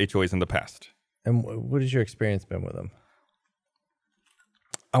have dealt with HOAs in the past. And what has your experience been with them?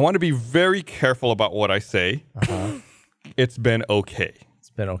 I want to be very careful about what I say. It's been okay.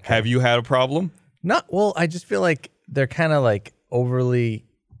 It's been okay. Have you had a problem? Not well. I just feel like they're kind of like overly.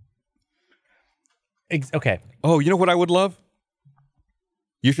 Okay. Oh, you know what I would love?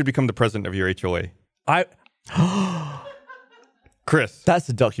 You should become the president of your HOA. Chris, That's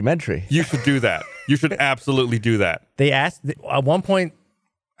a documentary. you should do that. You should absolutely do that. They asked at one point.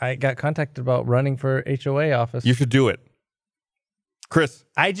 I got contacted about running for HOA office. You should do it. Chris,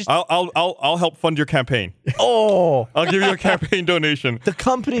 I just I'll help fund your campaign. Oh, I'll give you a campaign donation. the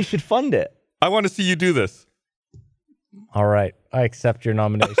company should fund it. I want to see you do this. all right. I accept your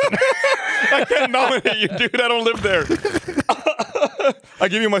nomination. I can't nominate you, dude. I don't live there. I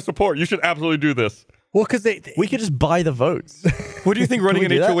give you my support. You should absolutely do this. Well, because We could just buy the votes. What do you think running we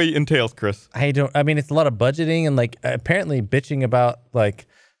an do that? HOA entails, Chris? I mean, it's a lot of budgeting and like apparently bitching about like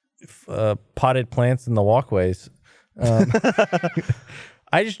potted plants in the walkways.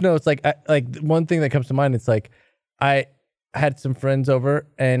 I just know it's like one thing that comes to mind. It's like I had some friends over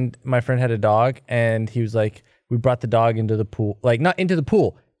and my friend had a dog and he was like, we brought the dog into the pool, like not into the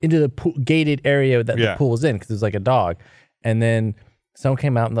pool, into the gated area that the pool was in because it was like a dog. And then someone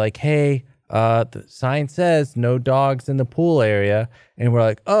came out and like, hey, the sign says no dogs in the pool area. And we're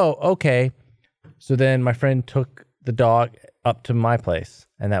like, oh, okay. So then my friend took the dog up to my place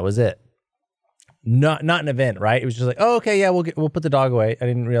and that was it. Not an event, right? It was just like, oh, okay, yeah, we'll put the dog away. I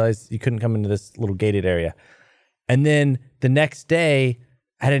didn't realize you couldn't come into this little gated area. And then the next day,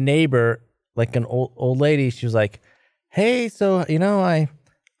 I had a neighbor, like an old lady. She was like, hey, so, I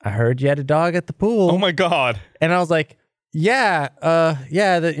heard you had a dog at the pool. Oh my God. And I was like, yeah,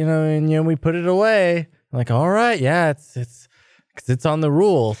 and we put it away. I'm like, all right, yeah, it's because it's on the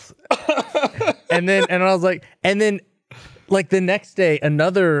rules. and I was like, like the next day,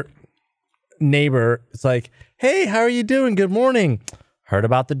 another neighbor is like, hey, how are you doing? Good morning. Heard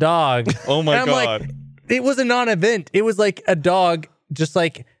about the dog. Oh my And I'm God. like, it was a non-event. It was like a dog, just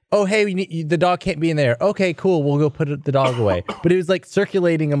like, oh, hey, the dog can't be in there. Okay, cool. We'll go put the dog away. But it was like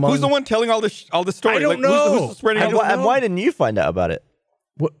circulating among. Who's the one telling all this story? I don't like, know. Who's spreading And, all this? and why didn't you find out about it?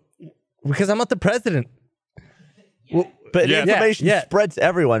 Because I'm not the president. But Yeah. the information Yeah. spread to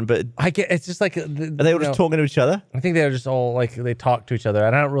everyone. But I get. It's just like are they all just talking to each other? I think they're just all like they talk to each other.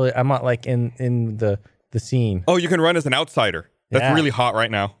 And I'm not like in the scene. Oh, you can run as an outsider. That's Yeah. really hot right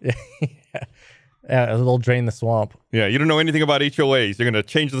now. Yeah, they'll drain the swamp. Yeah, you don't know anything about HOAs. You're going to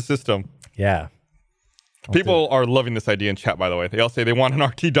change the system. Yeah. People are loving this idea in chat, by the way. They all say they want an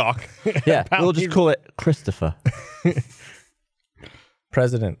RT doc. Yeah, we'll just call it Christopher.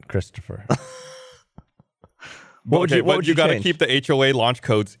 President Christopher. What would But you got to change? keep the HOA launch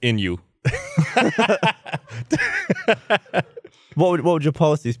codes in you. What would your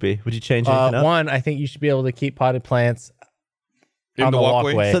policies be? Would you change anything up? One, I think you should be able to keep potted plants In on the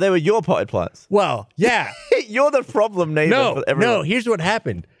walkway. So they were your potted plants. Well, yeah. You're the problem neighbor for everyone. No, here's what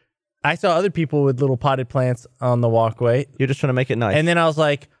happened. I saw other people with little potted plants on the walkway. You're just trying to make it nice. And then I was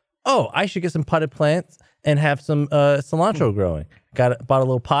like, oh, I should get some potted plants and have some cilantro growing. Bought a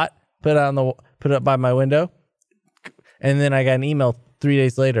little pot, put it up by my window. And then I got an email 3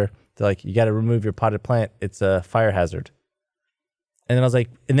 days later. They're like, you got to remove your potted plant. It's a fire hazard. And then I was like,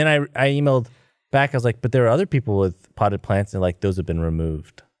 and then I emailed back. I was like, but there are other people with potted plants and like those have been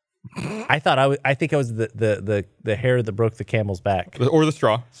removed. I think I was the hair that broke the camel's back. Or the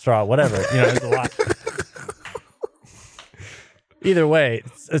straw. Straw, whatever. There's a lot. Either way,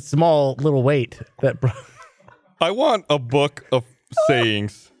 it's a small little weight that broke. I want a book of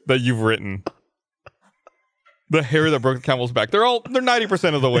sayings that you've written. The hair that broke the camel's back. They're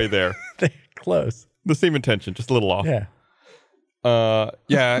 90% of the way there. They're close. The same intention, just a little off. Yeah.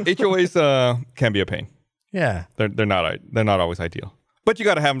 HOAs can be a pain. Yeah. They're not always ideal. But you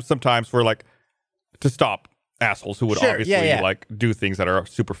got to have them sometimes for like to stop assholes who would Sure, obviously yeah. like do things that are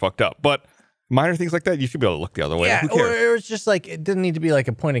super fucked up. But minor things like that, you should be able to look the other way. Yeah. Who cares? Or it's just like, it didn't need to be like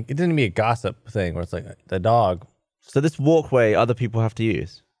it didn't need to be a gossip thing where it's like the dog. so this walkway other people have to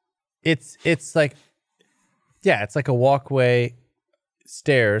use. It's like, yeah, it's like a walkway,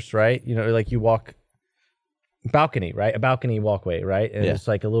 stairs, right? Like you walk balcony, right? A balcony walkway, right? And Yeah. it's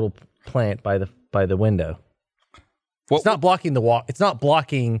like a little plant by the window. What- It's not blocking the walk. It's not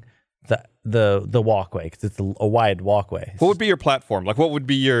blocking the walkway because it's a wide walkway. What would be your platform? Like, what would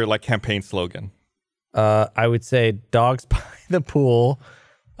be your like campaign slogan? I would say dogs by the pool.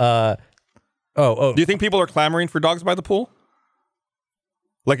 Do you think people are clamoring for dogs by the pool?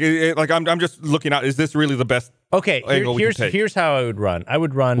 Like, I'm just looking at. Is this really the best? Okay, angle we can take? here's how I would run. I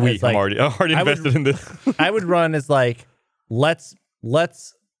would run as like I'm already I would- invested in this. I would run as like let's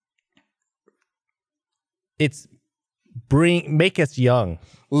make us young.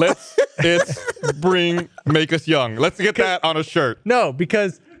 Make us young. Let's get that on a shirt. No,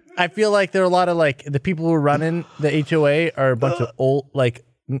 because I feel like there are a lot of like the people who are running the HOA are a bunch of old like.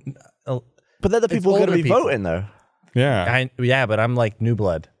 But they're the people going to older be people. voting though. Yeah. Yeah, but I'm like new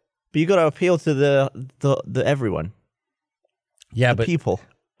blood. But you got to appeal to the everyone, Yeah, the but people.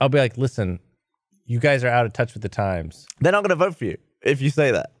 I'll be like, listen, you guys are out of touch with the times. They're not going to vote for you if you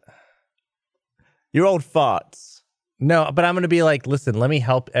say that. You're old farts. No, but I'm gonna be like, listen, let me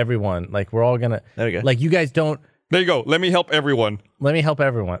help everyone. Like we're all gonna. There we go. Like you guys don't. There you go. Let me help everyone. Let me help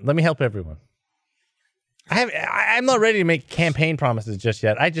everyone. Let me help everyone. I'm not ready to make campaign promises just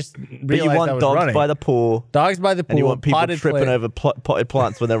yet. I just But realized you I want was dogs running. by the pool, Dogs by the pool. and you want people potted tripping plant. over potted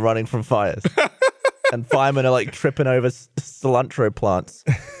plants when they're running from fires. And firemen are like tripping over cilantro plants.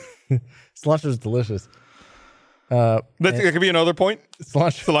 Cilantro is delicious. That could be another point.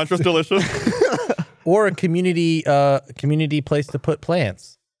 Cilantro. Cilantro's delicious. Or a community place to put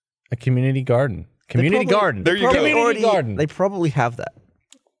plants. A community garden. Community garden. There you go. Community garden. They probably have that.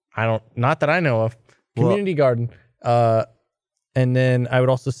 Not that I know of. Community garden. And then I would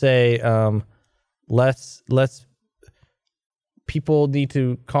also say less people need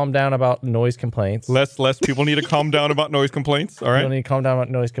to calm down about noise complaints. Less people need to calm down about noise complaints. All People right. need to calm down about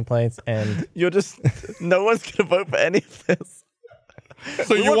noise complaints, and You're just no one's gonna vote for any of this.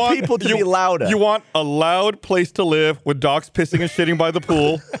 So We want people to be louder. You want a loud place to live with dogs pissing and shitting by the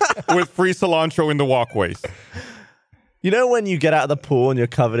pool with free cilantro in the walkways. You know when you get out of the pool and you're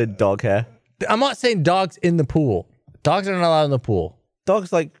covered in dog hair? I'm not saying dogs in the pool. Dogs are not allowed in the pool.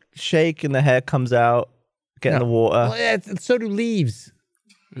 Dogs like shake and the hair comes out, get in the water. Well, yeah, so do leaves.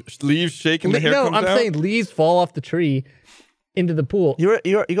 Leaves shake and the hair No, comes I'm out. saying leaves fall off the tree into the pool. You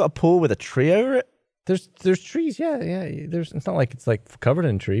got a pool with a tree over it? There's trees, yeah. It's not like it's like covered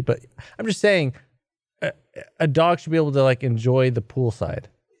in tree, but I'm just saying a dog should be able to like enjoy the poolside.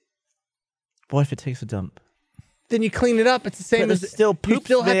 What if it takes a dump? Then you clean it up. It's the same But as there's still you poop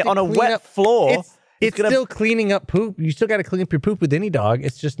still have there to on a clean wet up- floor. It's gonna- still cleaning up poop. You still got to clean up your poop with any dog.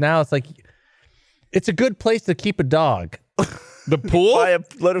 It's just now it's like it's a good place to keep a dog. The pool? Buy a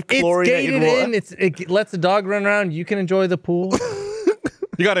load of It's chlorinated gated water. in. It lets the dog run around. You can enjoy the pool.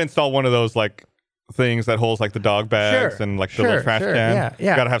 You got to install one of those like things that holds like the dog bags Sure, and like the little trash sure, can.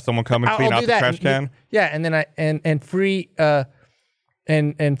 yeah. Got to have someone come and I'll clean do out the that. trash And- can. Yeah, and then and free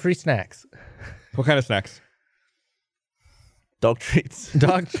and free snacks, What kind of snacks? Dog treats.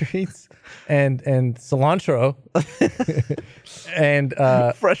 dog treats, and cilantro, and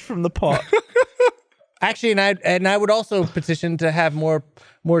Fresh from the pot. actually, and I would also petition to have more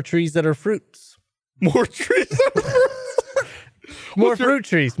trees that are fruits, More trees. more fruit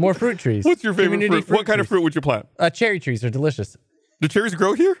trees. What's your favorite Community fruit? What kind of trees. fruit would you plant? Cherry trees are delicious. Do cherries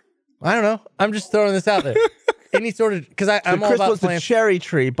grow here? I don't know. I'm just throwing this out there. Any sort of because I'm all Chris about wants a plants. cherry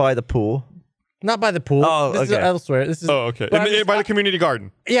tree by the pool, Not by the pool. Oh, this is okay. elsewhere. This is Oh, okay. but I'm just- By the community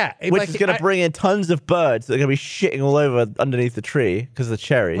garden. yeah, which like, is going to bring in tons of birds that are going to be shitting all over underneath the tree because of the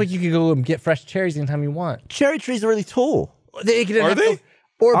cherry. Like you can go and get fresh cherries anytime you want. Cherry trees are really tall. They could Are have- they?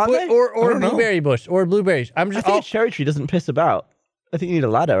 Or Are bu- they? or I a don't know. blueberry bush or blueberries. I'm I just think a cherry tree doesn't piss about. I think you need a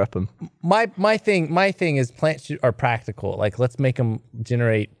ladder up them. my thing is plants are practical. Like let's make them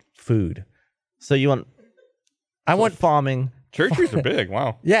generate food. So you want I want farming. Cherry trees are big.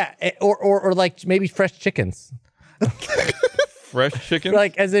 Wow. yeah, or like maybe fresh chickens. Fresh chicken.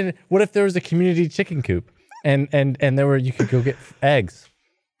 Like as in, what if there was a community chicken coop and there were you could go get eggs,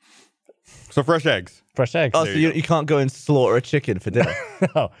 So fresh eggs. fresh eggs. Oh, so you can't go and slaughter a chicken for dinner.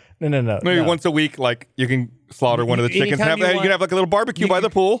 no. Maybe once a week, like you can slaughter one of the chickens. And Anytime have, you you can want- have like a little barbecue by the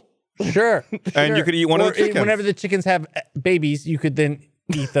pool. Sure. And you could eat one of the Or chickens. whenever the chickens have babies, you could then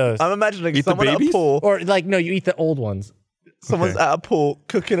eat those. I'm imagining Eat the someone at a babies? pool. Or like no, you eat the old ones. Someone's at a pool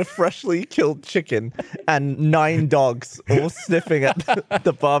cooking a freshly killed chicken and 9 dogs all sniffing at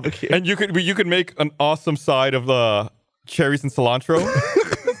the barbecue. And you could make an awesome side of the cherries and cilantro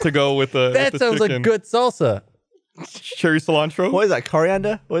to go with the That with the sounds like chicken. good salsa. Cherry cilantro. What is that?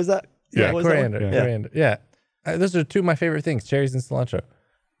 Coriander? What is that? Yeah, What is that one? Coriander. Coriander. Yeah. Those are two of my favorite things: cherries and cilantro.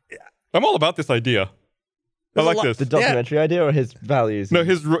 I'm all about this idea. I like this. The documentary idea or his values? No,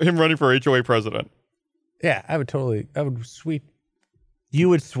 him running for HOA president. Yeah, I would sweep. You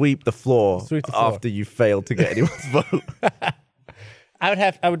would sweep the floor, Sweep the floor. after you failed to get anyone's vote.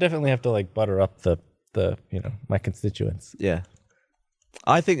 I would definitely have to like butter up the my constituents. Yeah.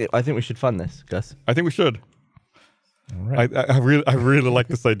 I think we should fund this, Gus. I think we should. I really like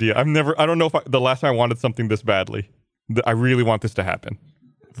this idea. I don't know if the last time I wanted something this badly. I really want this to happen.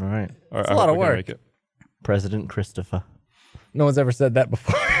 All right. It's a lot of work. Make it. President Christopher. No one's ever said that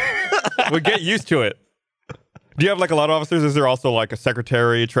before. Well, get used to it. Do you have like a lot of officers? Is there also like a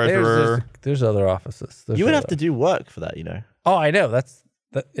secretary, treasurer? There's other offices. You would have to do work for that, you know. Oh, I know.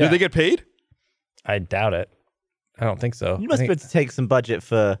 Do Yeah. they get paid? I doubt it. I don't think so. You must I be think- able to take some budget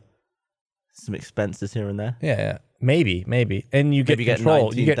for some expenses here and there. Yeah. Maybe. And you get Maybe you get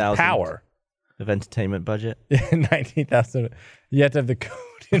control. You get 19,000. power. Of entertainment budget. 19,000. You have to have the code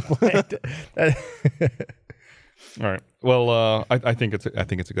in mind. All right. Well, I think it's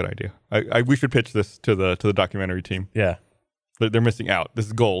a good idea. We should pitch this to the documentary team. Yeah. They're missing out. This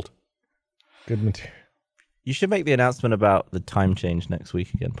is gold. Good material. You should make the announcement about the time change next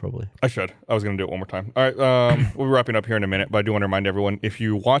week again, probably. I should. I was going to do it one more time. All right. We'll be wrapping up here in a minute, but I do want to remind everyone, if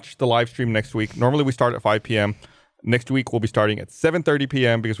you watch the live stream next week, normally we start at 5 p.m. Next week, we'll be starting at 7:30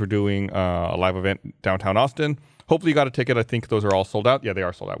 p.m. because we're doing a live event downtown Austin. Hopefully you got a ticket. I think those are all sold out. Yeah, they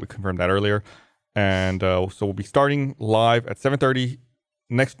are sold out. We confirmed that earlier. And so we'll be starting live at 7:30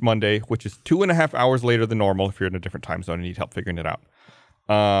 next Monday, which is 2.5 hours later than normal if you're in a different time zone and need help figuring it out.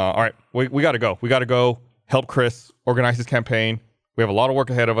 All right. We got to go. We got to go help Chris organize his campaign. We have a lot of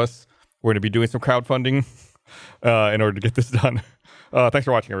work ahead of us. We're going to be doing some crowdfunding in order to get this done. Thanks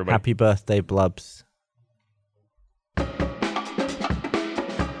for watching, everybody. Happy birthday, Blubs.